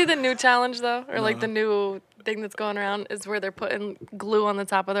 Did you see the new challenge though, or like the new thing that's going around is where they're putting glue on the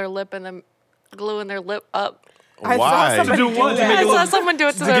top of their lip and then gluing their lip up. I Why? saw somebody To do what? do To make I it that. saw look- someone do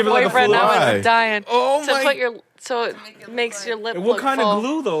it to to their give it like a boyfriend. full I eye. was dying. Oh to my- put your so it makes your lip. what look kind full. of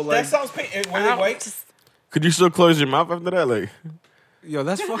glue though? Like, That sounds painful. Were I they don't- white? just- Could you still close your mouth after that? Like, yo,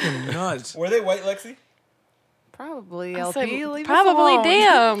 that's fucking nuts. Were they white, Lexi? Probably I LP. said, Leave us probably alone.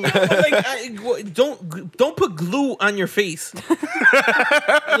 damn. Like, don't put glue on your face.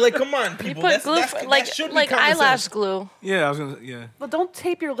 Like, come on, You people. put glue that should be like common eyelash sense. glue. Yeah, I was gonna. Yeah, Well, don't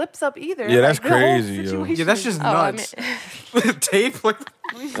tape your lips up either. Yeah, that's Like, the whole crazy, yo. situation yeah, that's is- just Oh, I nuts. mean, Tape like.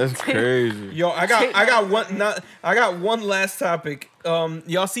 that's crazy. Yo, I got one last topic.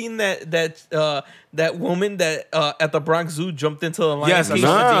 Y'all seen that woman that at the Bronx Zoo jumped into the lion? Yes, I cage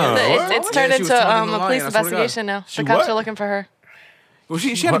saw at the that. end? Nah. it's Yeah, turned she was into talking to the a police lion, I swear to God. investigation now. She The cops what? are looking for her. Well,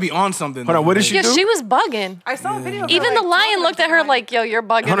 she had to be on something. Hold on, what did she Yeah, do? she was bugging. I saw a video. Of her, Even like, the lion talking looked at her about like, "Yo, you're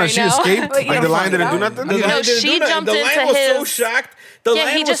bugging Hold on, right she now." escaped? Like, Like the lion didn't do yeah. nothing? The No, lion didn't she do nothing. jumped The lion into was so his- shocked. The Yeah,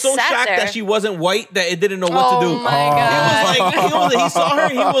 lion he was just so sat shocked there. that she wasn't white that it didn't know what to do. Oh my god! He saw her.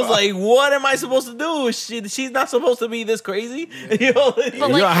 He was like, "What am I supposed to do? She's not supposed to be this crazy." But, Yo,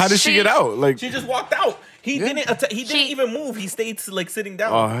 like, how did she get out? Like, she just walked out. He didn't. He didn't She- even move. He stayed like sitting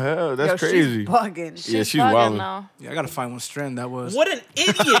down. oh hell, that's Yo, crazy. She's bugging. Yeah, she's bugging, wilding. though. Yeah, I gotta find what strand that was. What an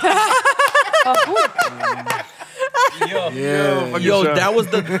idiot! Yo, Yeah. yo, yourself. that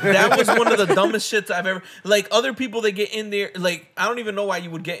was one of the dumbest shits I've ever. Like other people, they get in there. Like I don't even know why you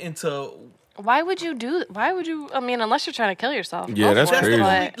would get into. Why would you do? Why would you? I mean, unless you're trying to kill yourself. Yeah, Go that's for it, crazy.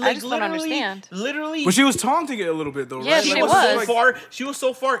 but I just don't understand. Literally, But she was taunting it a little bit though, Yeah, right? she she Like, was was. so far. She was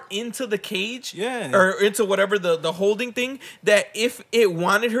so far into the cage, Yeah. or into whatever the holding thing that if it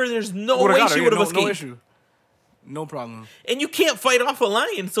wanted her, there's no Would've way got her, she yeah, would have no escaped. issue. No problem. And you can't fight off a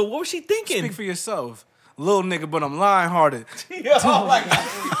lion. So what was she thinking? Speak for yourself. Little nigga, but I'm lion-hearted. Oh my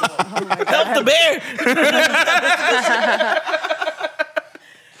god! Help the bear!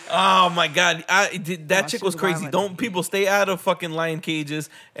 Oh my god! That chick she was was crazy. violent. Don't people stay out of fucking lion cages?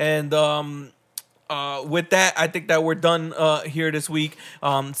 And with that, I think that we're done here this week.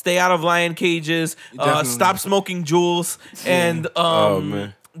 Stay out of lion cages. Definitely. Stop smoking jewels, and Oh,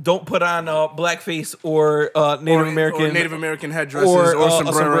 man. don't put on blackface or Native American or Native American headdresses or or, a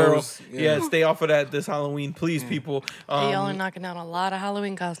sombrero. sombreros. Yeah. Stay off of that this Halloween, please, people. Hey, y'all are knocking down a lot of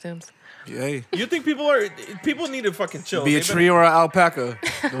Halloween costumes. Hey. You think people need to fucking chill? Be a They better- tree or an alpaca.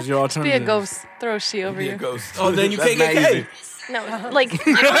 Those are your Be alternatives. a ghost. Throw a sheet over you. Oh, then you That's can't get not K. easy. No, like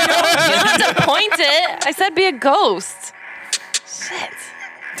you don't have to point it. I said be a ghost. Shit.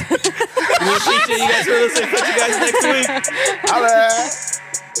 We appreciate you guys for listening. Catch you guys next week.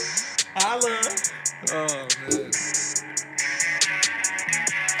 Holla. Oh, man.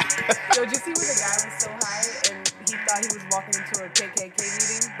 Yo, did you see where the guy was so high and he thought he was walking into a KKK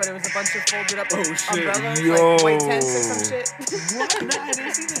meeting, but it was a bunch of folded up shit. umbrellas, Yo. like white tents or some shit? What? Nah, I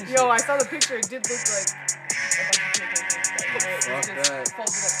didn't see that. Yo, I saw the picture. It did look like a bunch of KKK stuff. It was Fuck just that.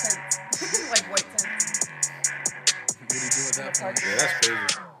 folded up tents, like white tents. What do you do with that? Park. Yeah, that's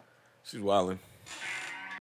crazy. She's wilding.